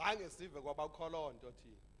 zange sive kwabakholwa nto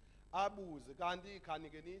thina abuze kanti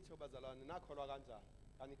khanike nitsho bazalwane nakholwa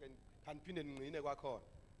kanjani kaniphinde ningqine kwakhona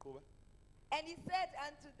quba. And he said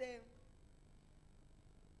unto them,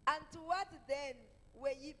 unto what then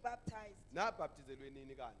were ye baptized? Nabhaptizelwe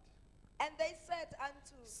nini kanti? And they said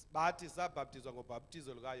unto, Bathi sabhaptizwa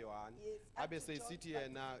ngobhaptizo lukaYohane. Yes, Abe unto sesithi John's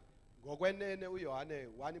yena ngokwenene uYohane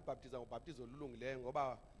wanibhaptiza ngobhaptizo olulungileyo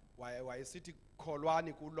ngoba wayesithi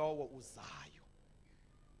kholwani kulowo uzayo.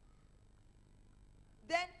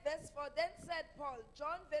 Then verse 4, then said Paul,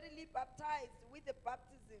 John verily baptized with the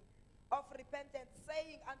baptism of repentance,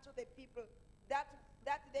 saying unto the people that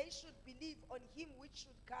they should believe on him which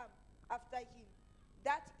should come after him,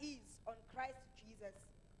 that is, on Christ Jesus.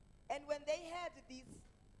 And when they heard this,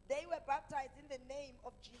 they were baptized in the name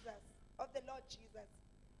of Jesus, of the Lord Jesus.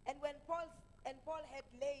 And when Paul had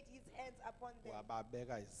laid his hands upon them,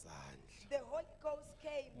 Wababeka izandla. the Holy Ghost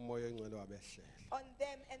came Umoya oyingcwele wabehlela. on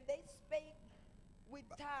them, and they spake with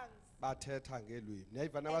tongues. Bathetha ngelwimi.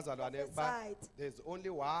 Niyayiva And nabazalwane prophesied. there's only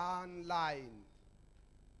one line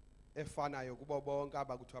efanayo kubo bonke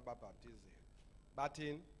abakuthiwa babhaptiziwe.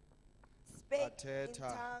 Bathini? Spake in Bathetha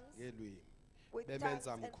tongues, ngelwimi. with tongues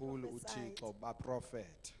Bemenza and mkhulu prophesied. uThixo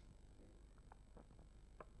baprofeta.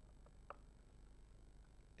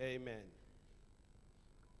 Amen.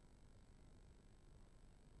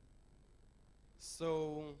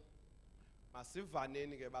 So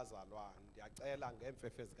masivaneni ke bazalwane ndiyacela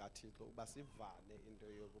ngemfefe zikaThixo ukuba sivane into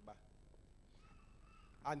yokuba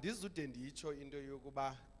andizude nditsho into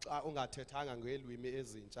yokuba xa ungathethanga ngelwimi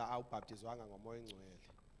ezintsha awubhaptizwanga ngomoya oyingcwele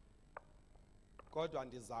kodwa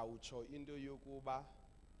ndizawutsho into yokuba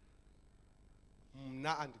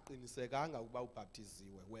mna andiqinisekanga ukuba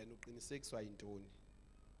ubhaptiziwe wena uqinisekiswa yintoni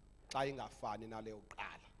xa ingafani naleyo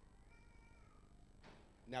kuqala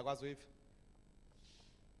Niyakwazi uyiva?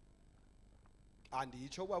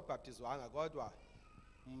 Anditsho ukuba ubhaptizwanga kodwa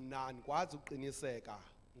mna andikwazi uqiniseka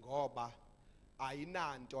ngoba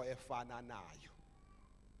ayinanto efana nayo.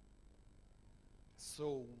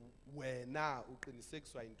 So wena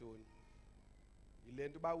uqinisekiswa yintoni? Yile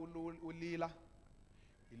nto uba ulila,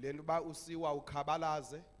 yile nto uba usiwa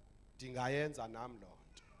ukhabalaze, ndingayenza nam loo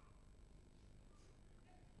nto.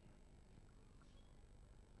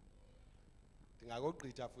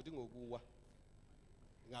 Ndingakogqitha futhi ngokuwa,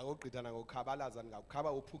 ndingakogqitha nangokukhabalaza,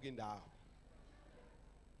 ndingakukhaba uphuka indawo.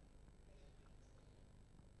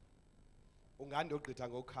 Ungandogqitha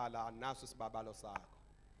ngokukhala, andinaso isibabalo sakho.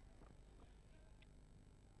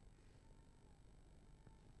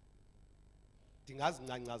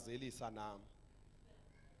 Ndingazincangcazelisa nam.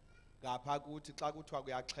 Ngapha kuthi xa kuthiwa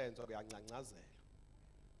kuyaxhentswa kuyancangcazelwa.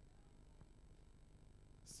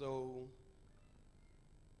 So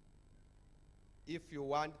if you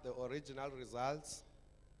want the original results,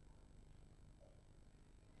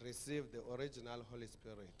 receive the original Holy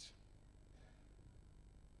Spirit,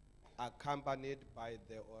 accompanied by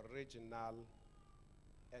the original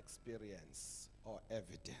experience or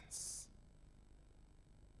evidence.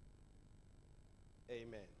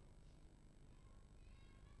 Amen.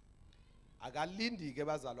 Akalindi ke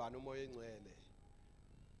bazalwane umoya engcwele.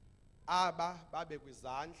 Aba babe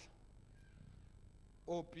kwizandla.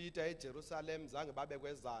 OPeter eJerusalem zange babe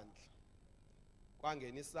kwezandla.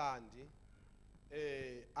 Kwangena isandi.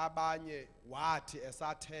 Abanye wathi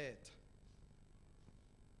esathetha.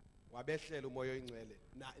 Wabehlela umoya oyingcwele.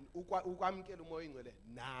 Ukwamkela umoya oyingcwele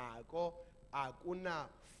nako akuna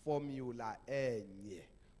formula enye.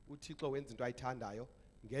 uThixo wenza into ayithandayo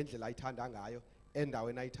ngendlela ayithanda ngayo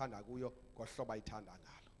endaweni ayithanda kuyo ngohlobo ayithanda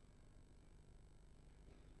ngalo.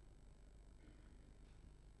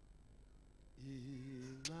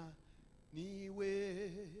 Inxaniwe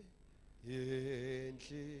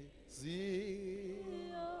yenhliziyo,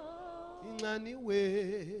 inxaniwe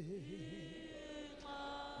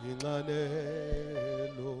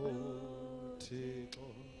inxanelo Thixo,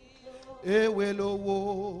 ewe lowo,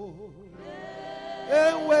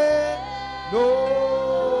 ewe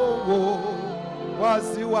lowo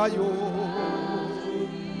waziwayo,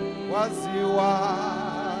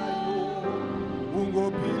 waziwayo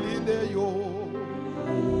ungophilileyo,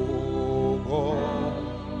 ungophilileyo,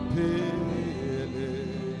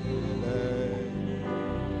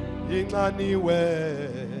 inxaniwe,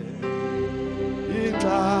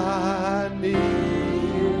 inxaniwe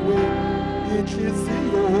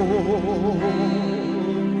inhliziyo,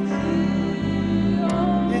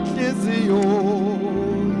 inhliziyo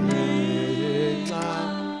yenxanelo,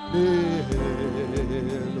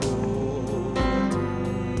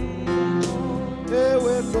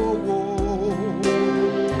 ewe lowo,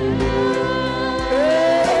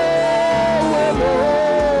 ewe lowo,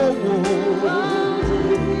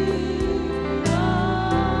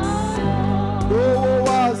 lowo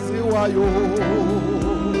waziwayo,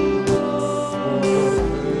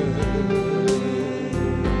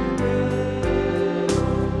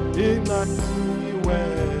 inxaniwe,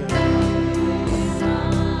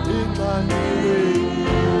 inxaniwe,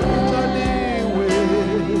 inxaniwe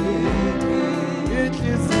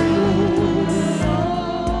inhliziyo,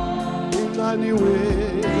 inxaniwe